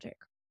place of logic.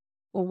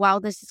 Well,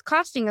 while this is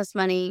costing us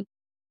money,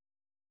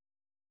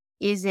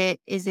 is it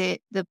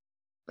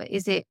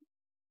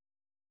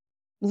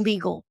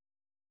legal?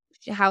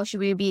 How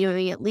should we be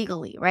doing it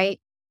legally, right?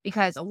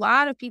 Because a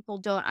lot of people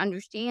don't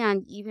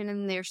understand, even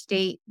in their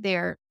state,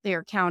 their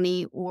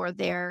county, or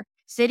their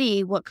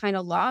city, what kind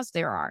of laws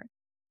there are.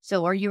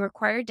 So are you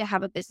required to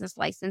have a business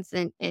license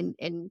in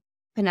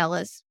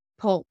Pinellas,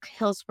 Polk,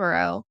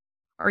 Hillsborough?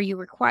 Are you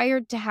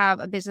required to have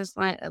a business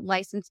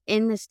license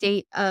in the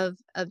state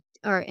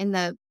or in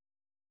the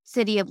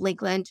city of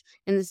Lakeland,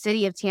 in the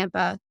city of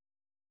Tampa?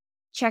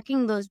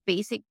 Checking those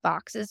basic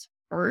boxes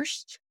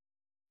first,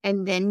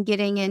 and then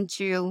getting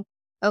into,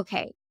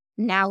 okay,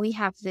 now we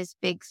have this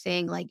big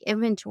thing like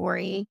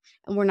inventory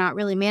and we're not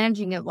really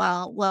managing it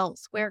well. Well,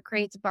 Square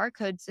creates a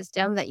barcode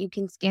system that you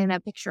can scan a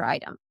picture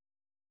item.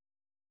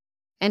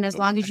 And as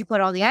long as you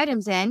put all the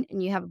items in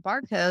and you have a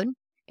barcode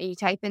and you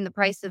type in the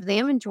price of the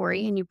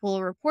inventory and you pull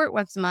a report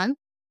once a month,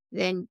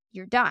 then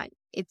you're done.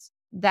 It's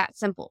that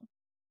simple.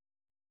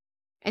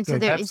 And so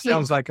there that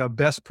sounds like a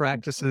best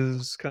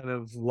practices kind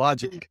of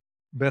logic.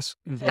 You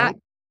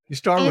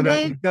start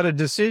with you've got a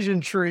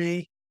decision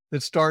tree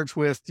that starts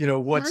with,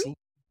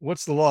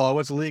 what's the law,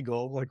 what's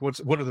legal, like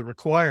what are the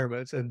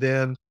requirements, and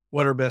then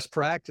what are best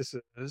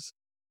practices,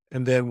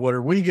 and then what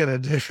are we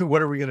going to do?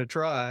 What are we going to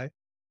try?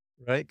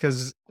 Right?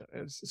 Because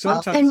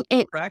sometimes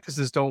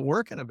practices don't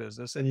work in a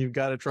business, and you've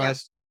got to try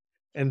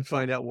and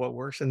find out what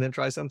works, and then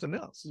try something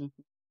else.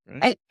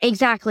 Right?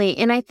 Exactly.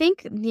 And I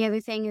think the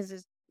other thing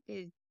is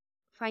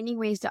finding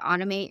ways to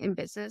automate in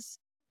business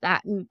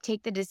that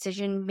take the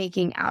decision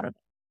making out of it.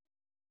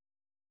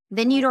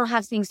 Then you don't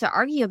have things to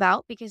argue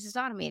about because it's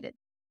automated.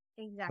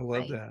 Exactly. I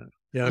love that.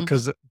 Yeah,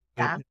 because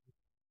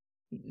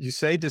you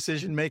say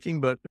decision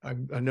making, but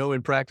I know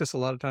in practice a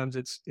lot of times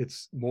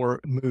it's more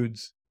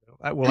moods.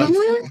 I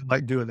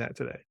like doing that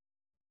today.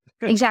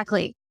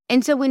 Exactly.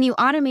 And so when you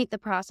automate the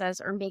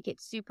process or make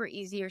it super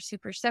easy or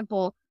super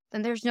simple,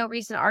 then there's no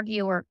reason to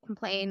argue or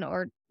complain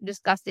or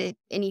discuss it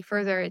any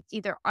further. It's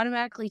either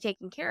automatically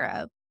taken care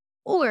of,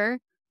 or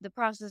the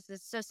process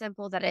is so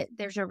simple that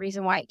there's no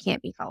reason why it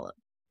can't be followed.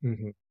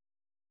 Mm-hmm.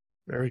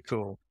 Very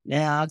cool.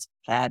 Yeah, it's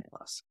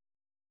fabulous.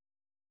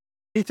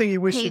 Anything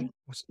you wish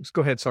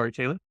go ahead. Sorry,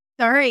 Kaleigh.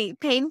 Sorry,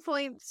 pain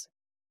points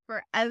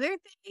for other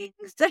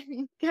things.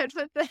 I'm good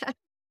with that.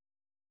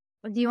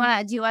 Do you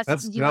want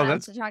us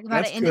to talk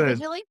about it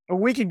individually?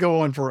 We could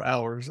go on for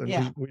hours,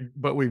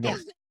 but we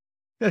won't.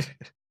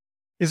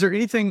 Is there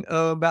anything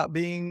about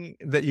being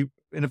that you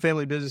in a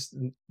family business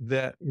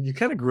that you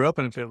kind of grew up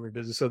in a family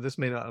business, so this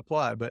may not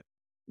apply, but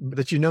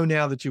that you know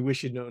now that you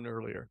wish you'd known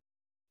earlier?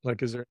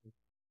 Like, is there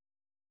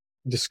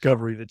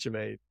discovery that you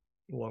made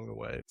along the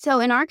way? So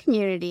in our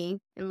community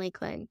in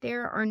Lakeland,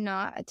 there are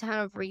not a ton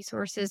of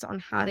resources on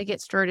how to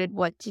get started,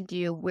 what to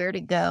do, where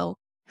to go,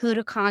 who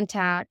to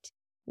contact,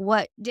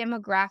 what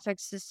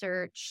demographics to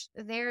search.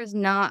 There is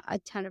not a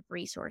ton of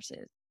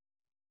resources.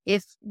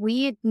 If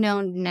we had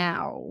known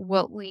now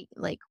what we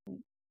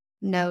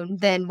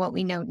then what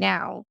we know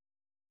now,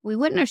 we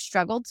wouldn't have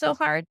struggled so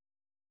hard.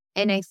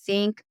 And I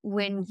think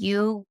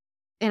and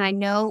I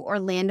know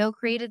Orlando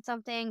created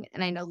something,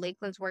 and I know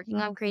Lakeland's working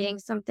on creating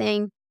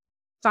something.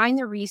 Find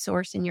the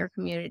resource in your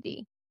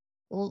community.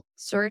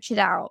 Search it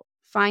out.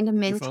 Find a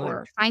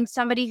mentor. Find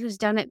somebody who's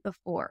done it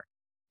before.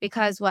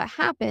 Because what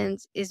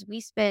happens is we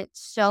spent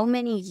so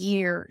many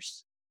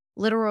years,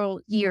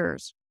 literal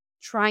years,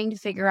 trying to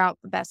figure out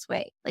the best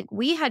way. Like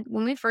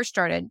when we first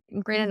started,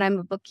 and granted I'm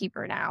a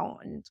bookkeeper now,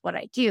 and it's what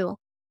I do,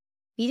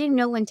 we didn't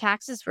know when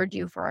taxes were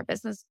due for our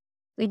business.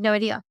 We had no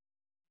idea.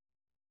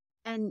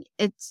 And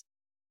it's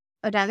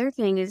another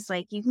thing is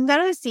you can go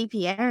to a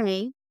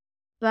CPA,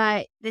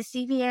 but the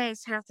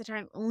CPAs half the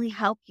time only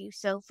help you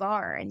so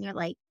far. And you're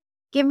like,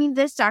 give me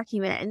this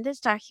document and this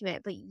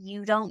document, but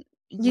you don't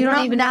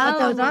even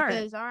know what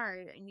those are.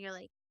 And you're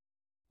like,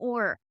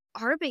 or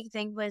our big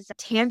thing was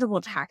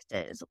tangible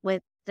taxes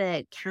with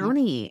the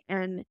county.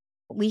 And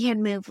we had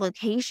moved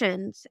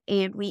locations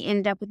and we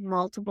ended up with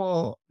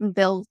multiple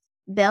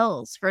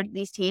bills for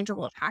these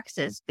tangible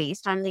taxes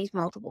based on these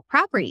multiple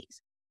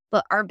properties.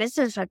 But our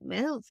business had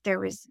moved. There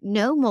was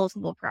no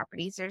multiple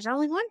properties. There's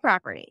only one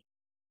property.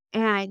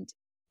 And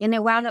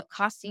it wound up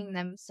costing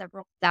them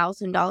several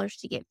 $1,000s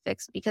to get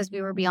fixed because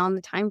we were beyond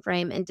the time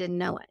frame and didn't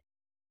know it.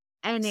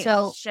 And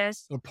so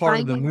just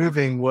part of the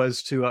moving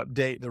was to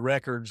update the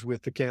records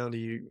with the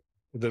county,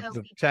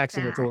 the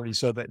taxing authority,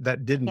 so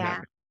that didn't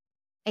happen.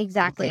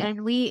 Exactly. Okay.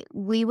 And we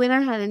went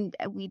ahead and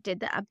we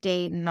did the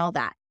update and all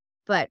that.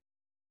 But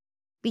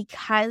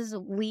because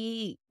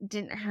we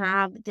didn't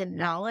have the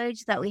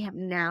knowledge that we have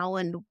now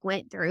and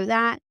went through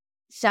that,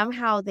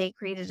 somehow they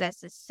created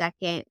us a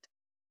second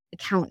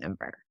account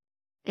number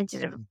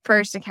instead of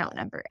first account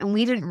number. And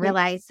we didn't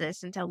realize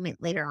this until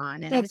later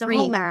on. And it was a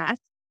whole math.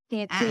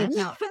 They had 3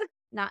 accounts.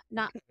 Not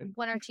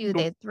 1 or 2,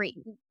 they had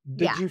 3.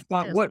 Did you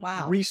find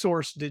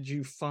resource did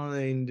you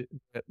find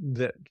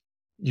that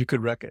you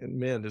could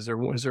recommend? Is there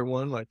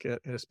one like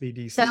at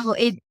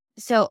SBDC?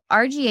 So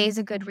RGA is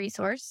a good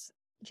resource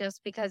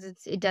just because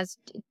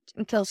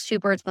it kills 2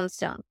 birds with 1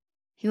 stone.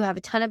 You have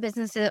a ton of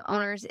business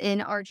owners in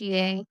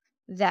RGA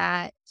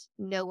that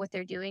know what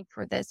they're doing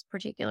for this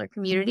particular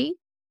community.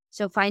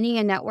 So finding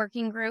a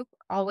networking group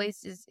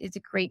always is a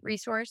great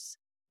resource.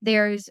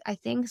 I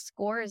think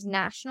SCORE is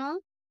national.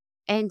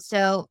 And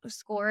so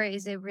SCORE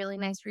is a really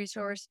nice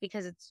resource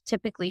because it's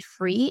typically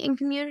free in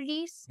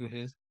communities.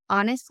 Mm-hmm.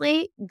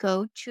 Honestly,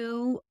 go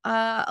to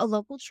a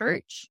local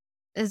church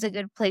is a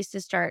good place to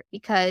start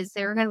because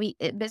there are going to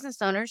be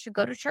business owners who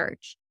go to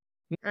church.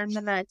 I'm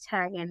going to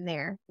tag in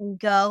there.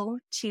 Go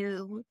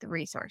to the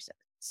resources.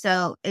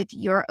 So if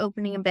you're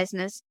opening a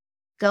business,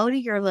 go to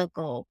your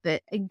local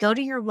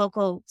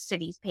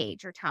city's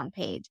page or town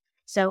page.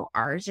 So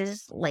ours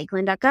is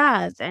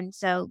Lakeland.gov. And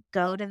so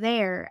go to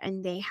there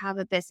and they have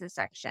a business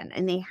section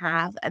and they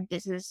have a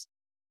business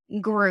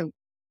group.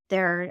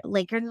 They're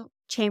Lakeland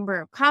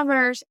Chamber of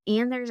Commerce,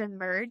 and there's a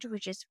merge,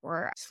 which is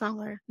for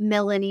smaller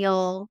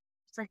millennial.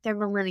 It's like their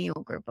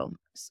millennial group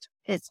almost.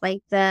 It's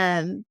like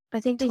the, I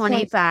think,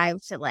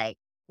 25 to like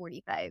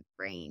 45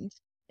 range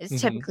is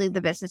typically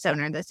the business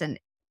owner that's in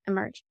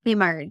emerge.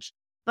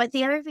 But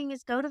the other thing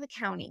is go to the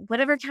county,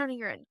 whatever county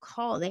you're in,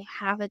 call. They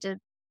have a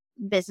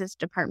business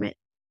department.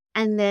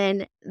 And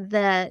then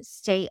the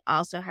state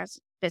also has a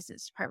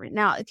business department.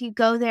 Now, if you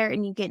go there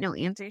and you get no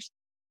answers,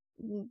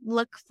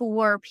 look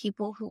for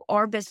people who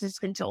are business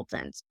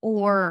consultants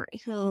or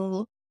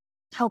who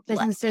help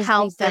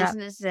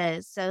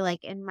businesses. So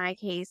like in my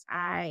case,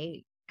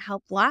 I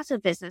help lots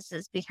of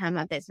businesses become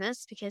a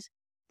business because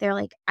they're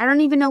like, I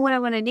don't even know what I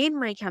want to name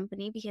my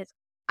company because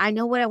I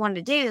know what I want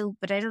to do,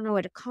 but I don't know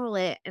what to call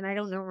it. And I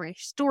don't know where my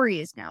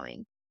story is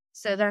going.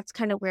 So that's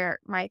kind of where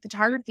my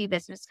photography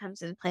business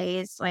comes into play.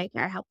 Is like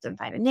I help them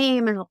find a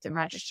name and help them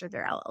register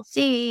their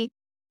LLC,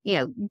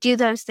 do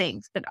those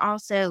things. But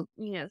also,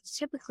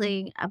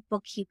 typically a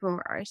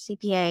bookkeeper or a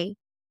CPA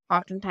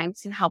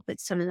oftentimes can help with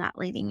some of that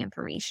leading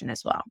information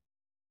as well.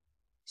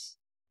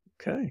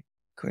 Okay.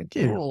 Thank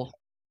you. Cool.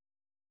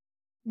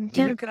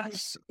 Do you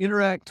guys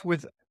interact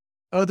with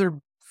other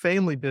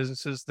family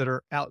businesses that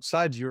are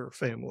outside your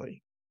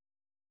family?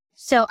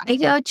 So I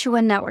go to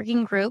a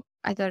networking group.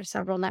 I go to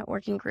several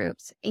networking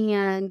groups.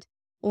 And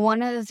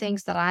one of the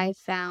things that I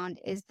found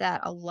is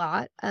that a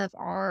lot of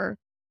our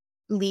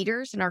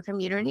leaders in our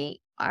community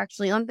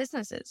actually own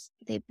businesses.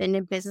 They've been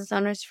in business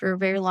owners for a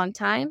very long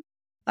time.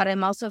 But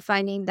I'm also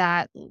finding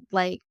that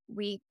like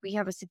we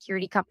have a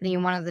security company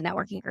in one of the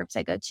networking groups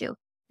I go to.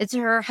 It's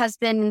her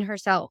husband and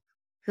herself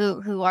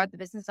who are the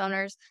business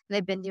owners.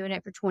 They've been doing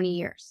it for 20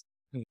 years.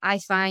 I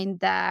find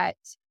that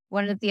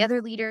one of the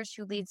other leaders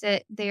who leads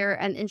it, they're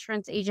an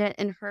insurance agent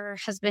and her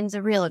husband's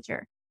a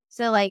realtor.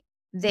 So like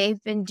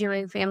they've been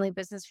doing family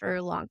business for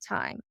a long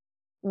time.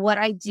 What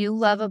I do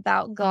love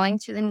about going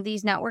to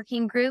these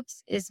networking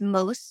groups is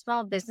most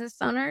small business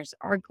owners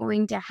are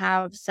going to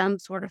have some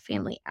sort of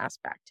family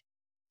aspect.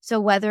 So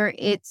whether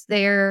it's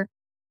their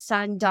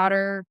son,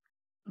 daughter,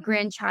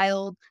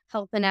 grandchild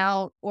helping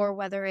out, or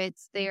whether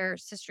it's their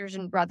sisters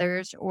and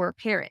brothers or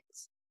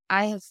parents,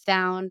 I have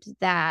found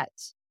that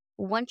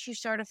once you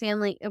start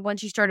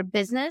a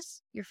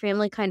business, your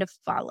family kind of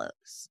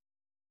follows.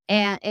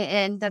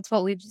 And that's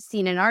what we've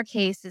seen in our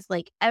case is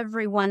like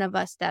every one of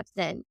us steps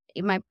in.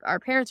 Our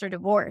parents are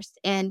divorced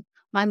and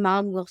my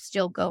mom will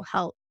still go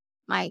help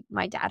my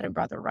dad and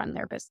brother run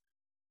their business.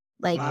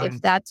 Like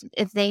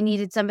if they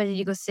needed somebody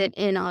to go sit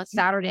in on a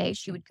Saturday,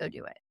 she would go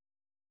do it.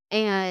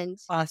 And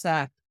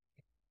awesome.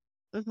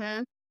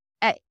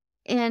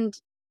 And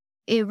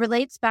it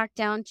relates back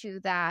down to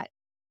that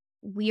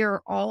we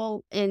are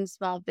all in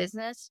small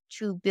business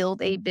to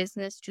build a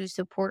business to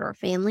support our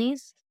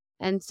families.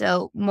 And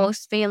so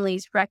most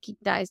families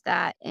recognize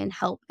that and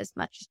help as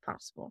much as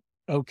possible.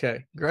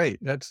 Okay, great.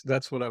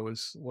 That's what I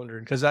was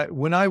wondering. Because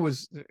when I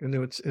was,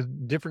 it's a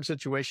different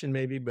situation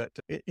maybe, but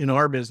in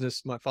our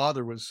business, my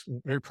father was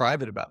very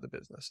private about the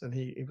business. And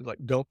he was like,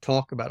 don't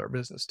talk about our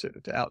business to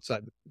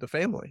outside the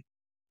family.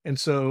 And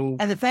so.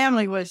 And the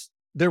family was.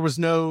 There was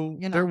no,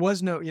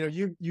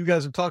 you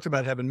guys have talked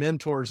about having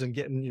mentors and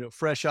getting,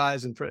 fresh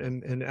eyes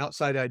and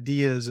outside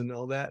ideas and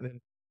all that. And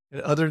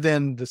other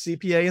than the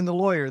CPA and the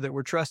lawyer that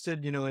were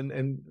trusted,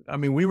 and I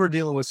mean, we were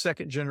dealing with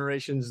second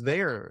generations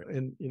there.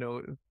 And,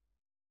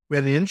 we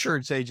had an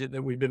insurance agent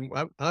that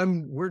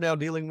we're now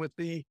dealing with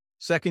the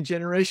second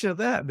generation of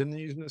that. Been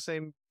using the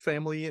same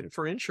family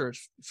for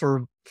insurance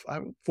for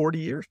 40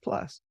 years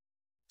plus.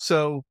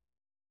 So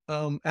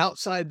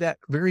outside that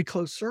very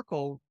close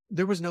circle,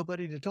 there was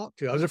nobody to talk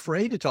to. I was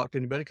afraid to talk to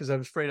anybody because I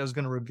was afraid I was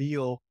going to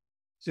reveal,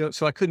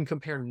 so I couldn't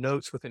compare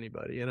notes with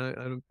anybody.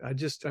 And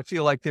I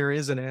feel like there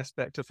is an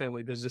aspect to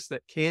family business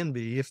that can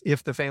be,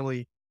 if the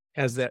family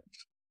has that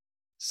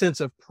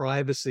sense of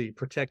privacy,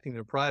 protecting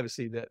their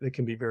privacy, that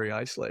can be very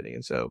isolating.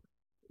 And so,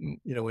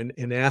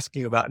 in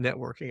asking about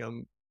networking,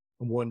 I'm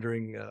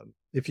wondering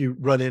if you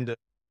run into,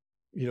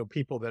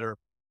 people that are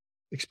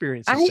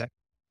experiencing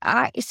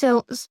that.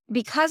 So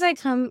because I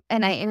come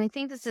and I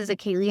think this is a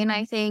Kaleigh and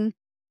I thing.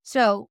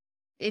 So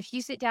if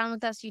you sit down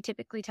with us, you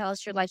typically tell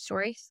us your life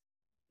stories.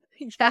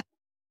 Yeah,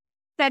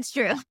 that's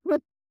true.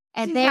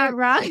 And they're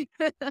wrong.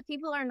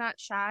 People are not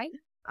shy.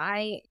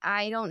 I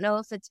don't know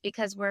if it's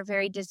because we're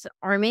very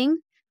disarming.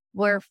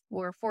 We're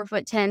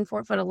 4'10",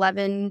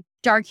 4'11",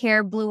 dark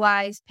hair, blue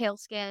eyes, pale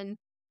skin.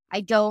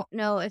 I don't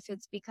know if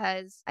it's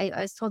because I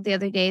was told the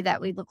other day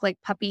that we look like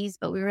puppies,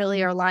 but we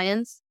really are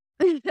lions.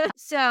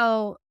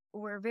 So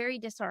we're very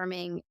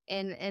disarming.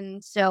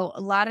 And so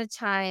a lot of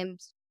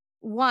times,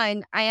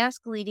 one, I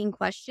ask leading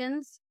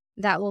questions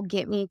that will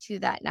get me to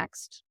that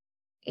next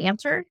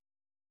answer.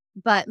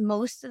 But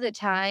most of the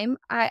time,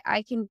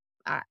 I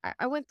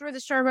went through the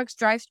Starbucks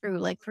drive-thru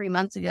like 3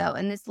 months ago,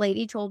 and this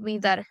lady told me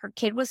that her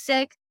kid was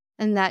sick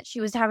and that she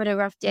was having a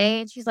rough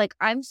day. And she's like,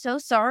 I'm so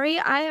sorry.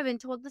 I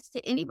haven't told this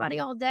to anybody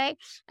all day.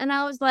 And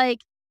I was like,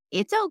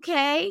 it's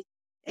okay.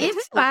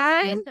 It's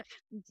fine.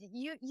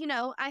 You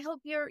know, I hope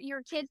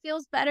your kid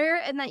feels better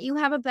and that you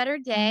have a better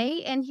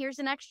day. And here's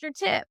an extra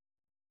tip.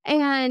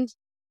 And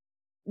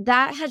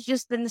that has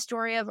just been the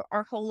story of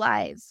our whole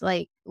lives.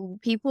 Like,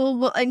 people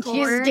will, and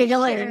she's For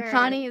giggling. sure.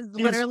 Connie is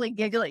literally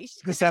giggling.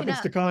 She's This cracking happens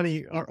up. to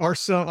Connie. Our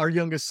son, our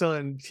youngest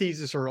son,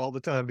 teases her all the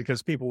time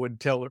because people would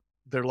tell her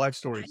their life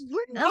stories.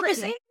 We're No, never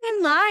listen. sitting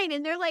in line,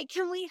 and they're like,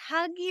 "Can we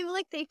hug you?"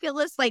 Like, they feel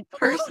this like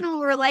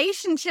personal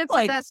relationship with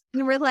Like- us,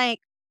 and we're like,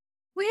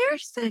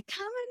 "Where's that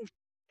coming?"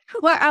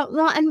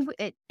 Well, and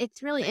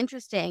it's really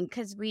interesting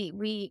because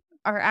we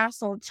are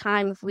asked all the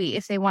time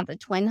if they want the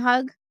twin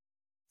hug.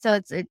 So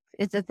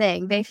it's a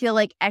thing. They feel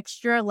like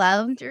extra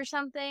loved or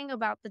something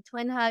about the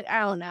twin hug.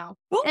 I don't know.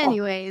 Cool.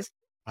 Anyways,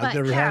 I've But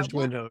never yeah, had a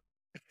twin hug.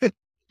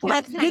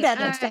 Let's do that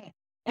next time.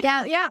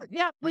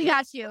 yeah, we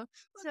got you.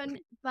 So,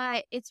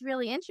 but it's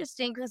really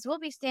interesting because we'll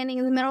be standing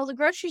in the middle of the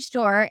grocery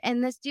store,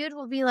 and this dude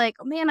will be like,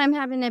 "Oh, man, I'm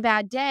having a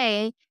bad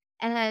day,"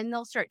 and then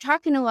they'll start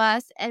talking to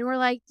us, and we're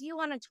like, "Do you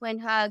want a twin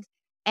hug?"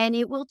 And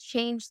it will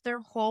change their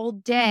whole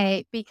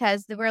day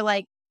because we're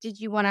like,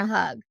 "Did you want a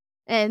hug?"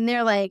 And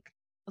they're like,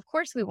 "Of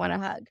course we want a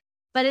hug."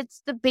 But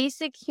it's the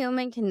basic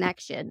human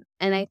connection,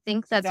 and I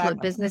think that's what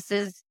Exactly.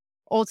 businesses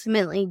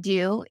ultimately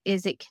do.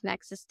 Is it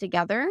connects us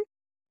together,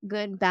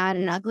 good, bad,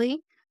 and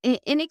ugly.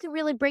 And it can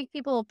really break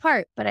people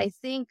apart. But I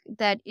think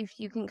that if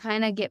you can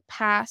kind of get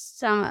past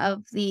some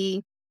of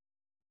the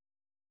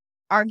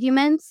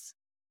arguments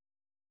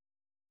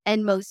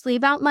and mostly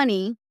about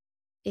money,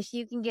 if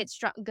you can get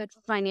good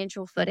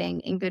financial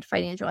footing and good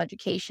financial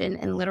education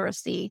and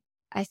literacy,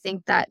 I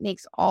think that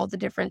makes all the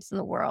difference in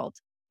the world.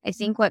 I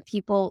think what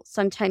people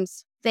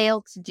sometimes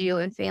fail to do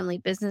in family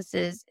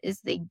businesses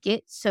is they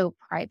get so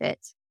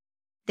private.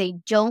 They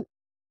don't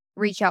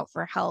reach out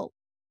for help.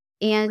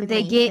 And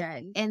they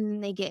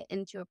get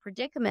into a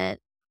predicament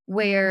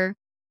where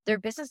their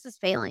business is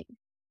failing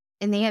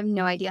and they have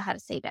no idea how to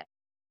save it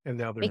And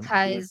now they're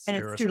because And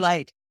it's too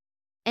late.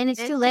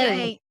 it's too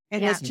late.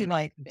 It Yeah. is too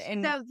late.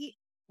 And So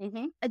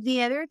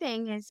the other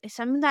thing is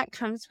something that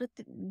comes with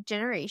the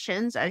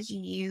generations, as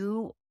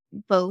you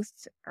both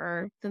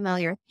are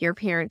familiar. Your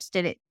parents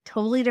did it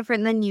totally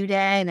different than you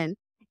did, and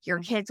your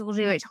kids will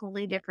do it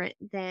totally different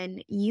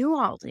than you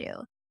all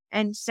do.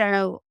 And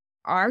so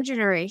our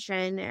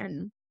generation,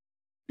 and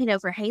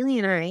for Hayley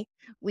and I,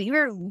 we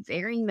were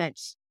very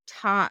much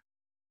taught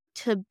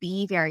to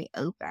be very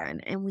open,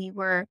 and we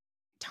were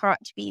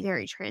taught to be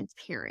very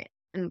transparent.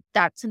 And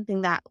that's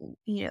something that,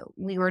 we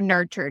were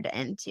nurtured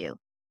into,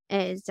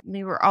 is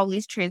we were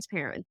always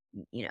transparent,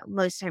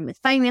 most of the time with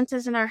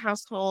finances in our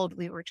household.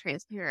 We were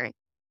transparent,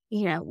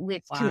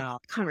 with Wow.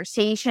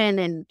 conversation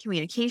and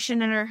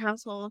communication in our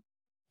household.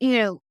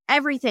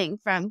 Everything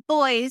from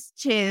boys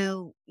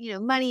to,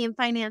 money and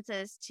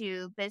finances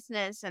to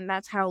business. And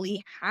that's how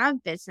we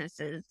have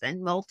businesses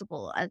and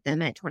multiple of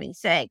them at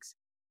 26,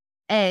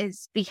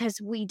 is because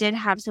we did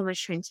have so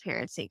much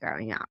transparency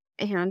growing up.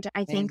 And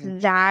I think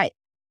that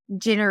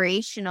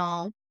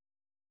generational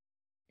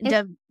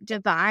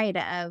divide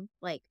of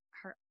like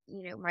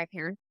my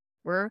parents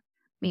were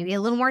maybe a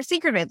little more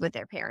secretive with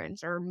their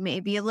parents, or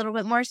maybe a little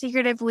bit more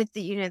secretive with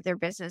their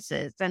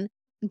businesses, and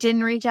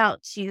didn't reach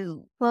out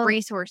to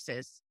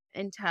resources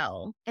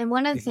until. And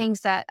one of the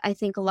things that I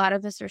think a lot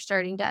of us are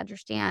starting to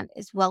understand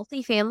is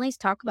wealthy families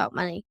talk about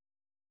money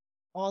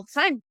all the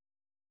time.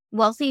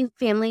 Wealthy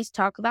families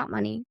talk about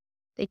money.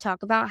 They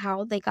talk about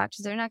how they got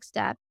to their next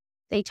step.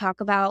 They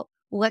talk about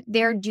what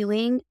they're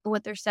doing,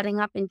 what they're setting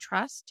up in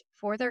trust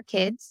for their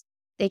kids.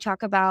 They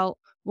talk about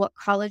what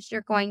college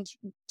they're going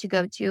to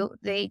go to.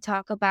 They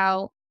talk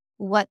about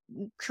what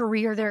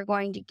career they're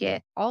going to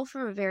get, all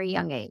from a very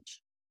young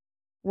age.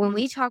 When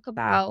we talk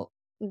about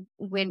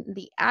when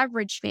the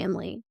average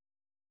family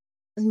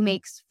who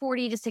makes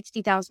 $40,000 to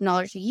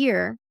 $60,000 a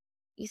year,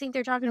 you think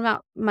they're talking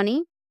about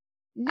money?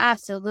 No.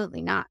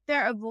 Absolutely not.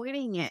 They're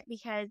avoiding it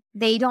because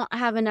They don't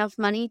have enough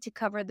money to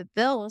cover the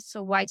bills,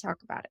 so why talk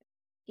about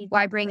it?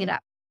 Why bring it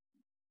up?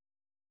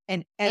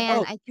 And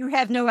And you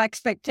have no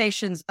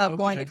expectations of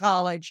going to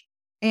college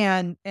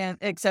and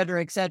et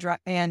cetera,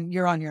 and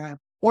you're on your own.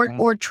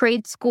 Or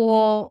trade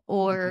school,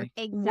 or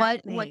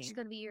Exactly. what's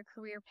going to be your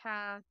career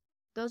path.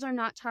 Those are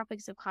not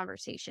topics of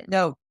conversation.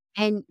 No.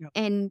 And Yep.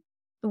 and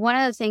one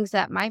of the things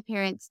that my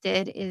parents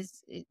did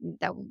is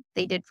that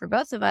they did for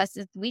both of us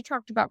is we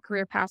talked about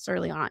career paths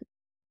early on.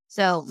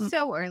 So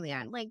early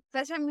on, like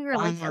that's when we were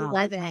like Wow.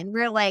 11.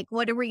 We're like,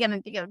 what are we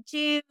gonna go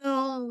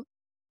do?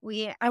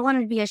 I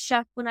wanted to be a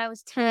chef when I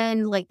was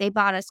 10. Like, they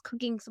bought us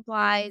cooking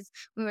supplies.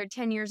 We were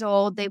 10 years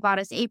old. They bought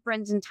us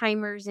aprons and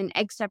timers and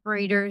egg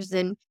separators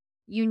and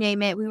you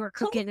name it. We were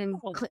cooking and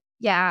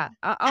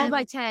all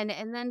by 10.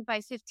 And then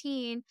by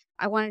 15,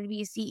 I wanted to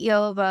be a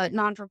CEO of a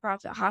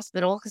non-for-profit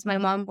hospital because my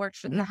mom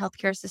works in the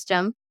healthcare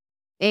system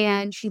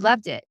and she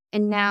loved it.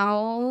 And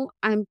now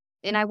I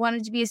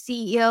wanted to be a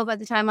CEO by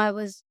the time I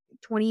was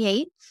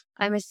 28.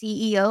 I'm a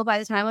CEO by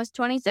the time I was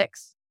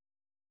 26.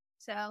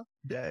 So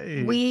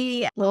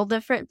Yay. A little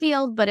different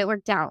field, but it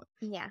worked out.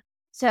 Yeah.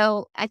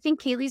 So I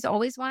think Kayleigh's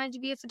always wanted to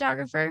be a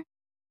photographer.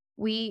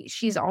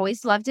 She's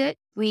always loved it.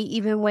 We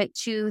even went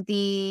to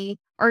the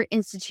Art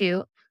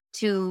Institute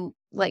to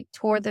like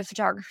tour the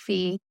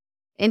photography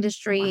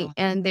industry. Wow.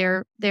 And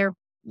they're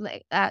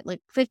like at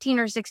like 15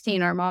 or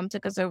 16, our mom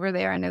took us over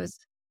there, and it was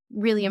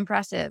really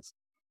impressive.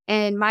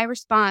 And my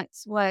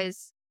response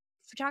was,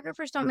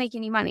 photographers don't make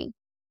any money.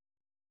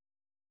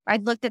 I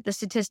looked at the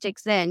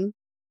statistics then,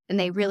 and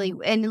they really,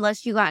 and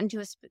unless you got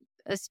into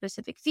a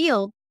specific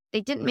field,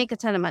 they didn't make a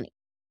ton of money.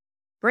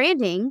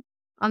 Branding,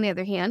 on the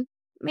other hand,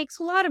 makes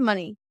a lot of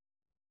money.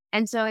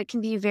 And so it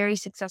can be a very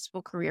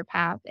successful career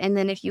path. And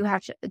then if you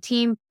have a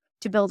team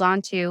to build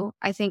onto,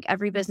 I think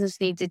every business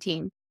needs a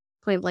team,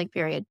 point blank,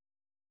 period.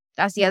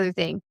 That's the other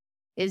thing,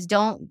 is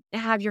don't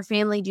have your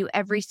family do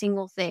every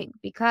single thing,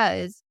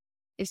 because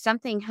if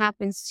something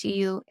happens to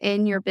you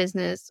in your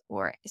business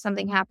or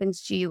something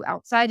happens to you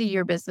outside of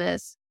your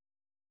business,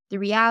 the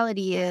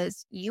reality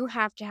is you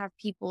have to have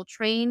people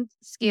trained,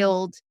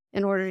 skilled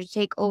in order to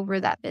take over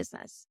that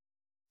business.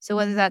 So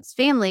whether that's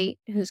family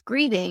who's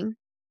grieving,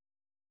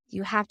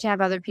 you have to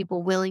have other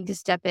people willing to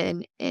step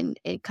in and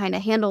kind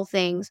of handle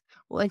things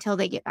until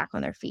they get back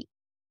on their feet.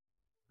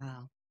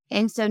 Wow.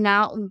 And so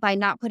now, by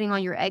not putting all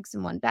your eggs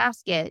in one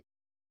basket,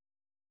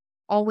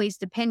 always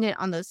dependent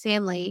on those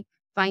family,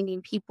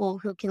 finding people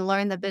who can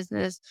learn the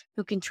business,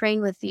 who can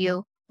train with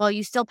you, while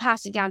you still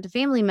pass it down to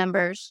family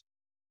members,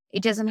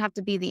 it doesn't have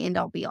to be the end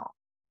all be all.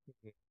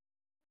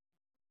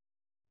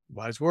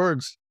 Wise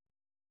words.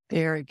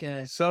 Very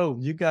good. So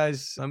you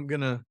guys, I'm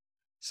going to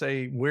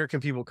say, where can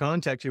people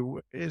contact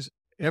you? Is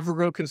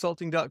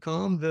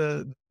evergrowconsulting.com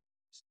the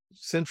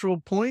central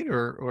point,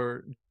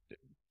 or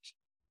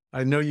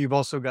I know you've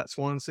also got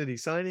Swan City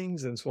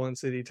Signings and Swan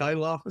City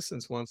Title Office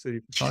and Swan City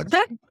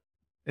Photography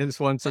and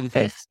Swan City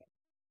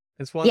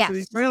and Swan Yes.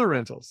 City Trailer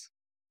Rentals.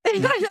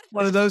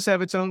 One of those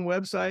have its own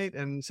website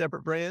and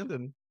separate brand.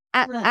 And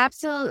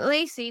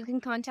Absolutely. So you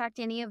can contact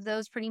any of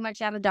those pretty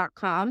much out of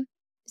 .com.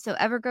 So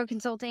Evergrow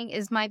Consulting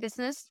is my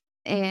business,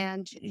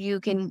 and you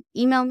can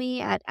email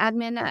me at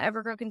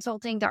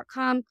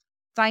admin@evergrowconsulting.com.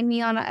 Find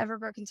me on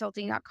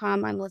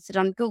evergrowconsulting.com. I'm listed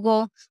on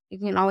Google. You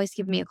can always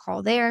give me a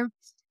call there.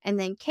 And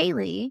then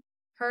Kaleigh,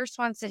 her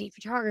Swan City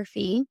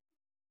Photography.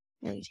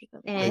 Let me take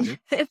over. And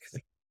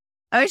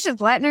I was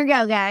just letting her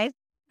go, guys.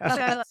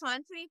 So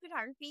Swan City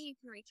Photography, you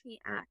can reach me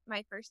at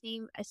my first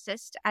name,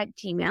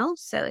 assist@gmail.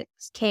 So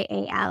it's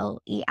KALEIGH,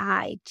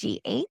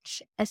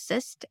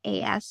 assist,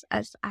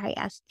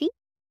 ASSIST,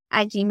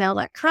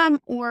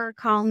 @gmail.com, or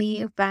call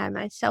me by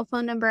my cell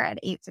phone number at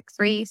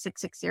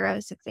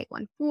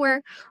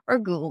 863-660-6814, or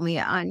Google me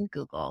on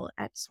Google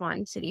at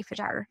Swan City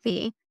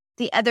Photography.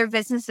 The other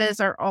businesses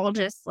are all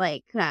just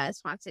like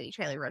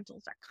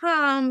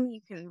SwanCityTrailerRentals.com.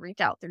 You can reach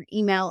out through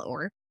email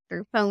or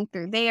through phone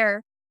through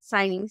there.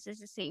 Signings is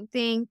the same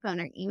thing, phone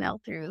or email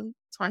through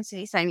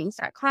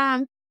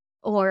SwanCitySignings.com,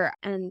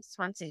 and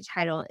Swan City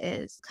Title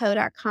is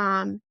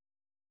co.com.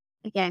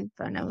 Again,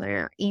 phone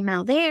number,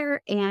 email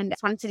there, and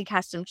Swan City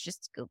Customs,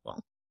 just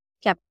Google.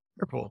 Yep.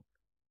 Cool.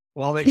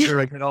 Well, I'll make sure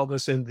I get all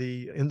this in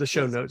the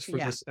show notes for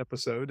this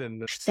episode,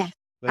 and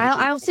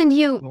I'll send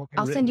you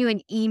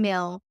an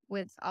email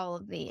with all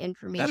of the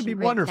information That'd be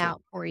written wonderful.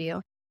 out for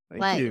you.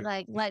 Thank you.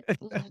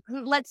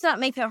 Let's not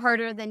make it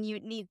harder than you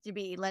need to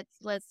be.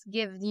 Let's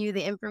give you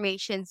the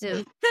information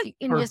so you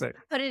can just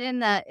put it in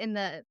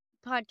the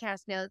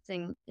podcast notes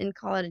and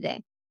call it a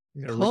day.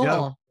 There we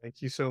go.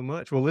 Thank you so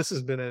much. Well, this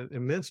has been an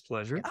immense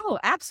pleasure. Oh,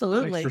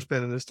 absolutely. Thanks for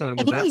spending this time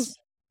with us.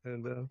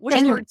 And we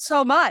learned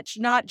so much,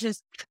 not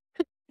just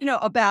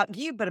about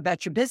you, but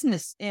about your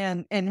business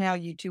and how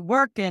you two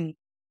work, and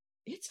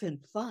it's been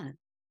fun.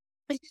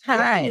 All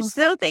right.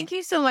 So thank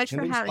you so much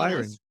for having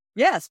us.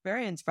 Yes,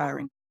 very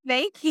inspiring.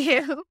 Thank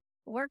you.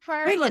 Work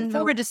hard. We look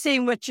forward to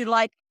seeing what you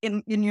like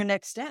in your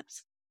next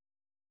steps.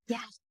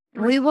 Yes.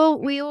 We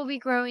will be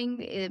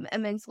growing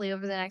immensely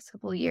over the next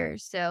couple of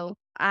years. So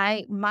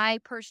my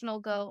personal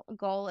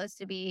goal is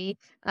to be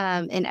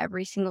in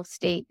every single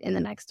state in the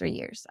next 3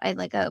 years. I'd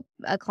like a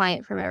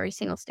client from every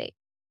single state.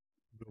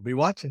 We'll be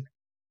watching.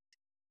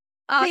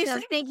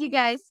 Awesome. Thank you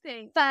guys.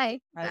 Thanks.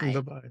 Bye.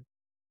 Bye-bye.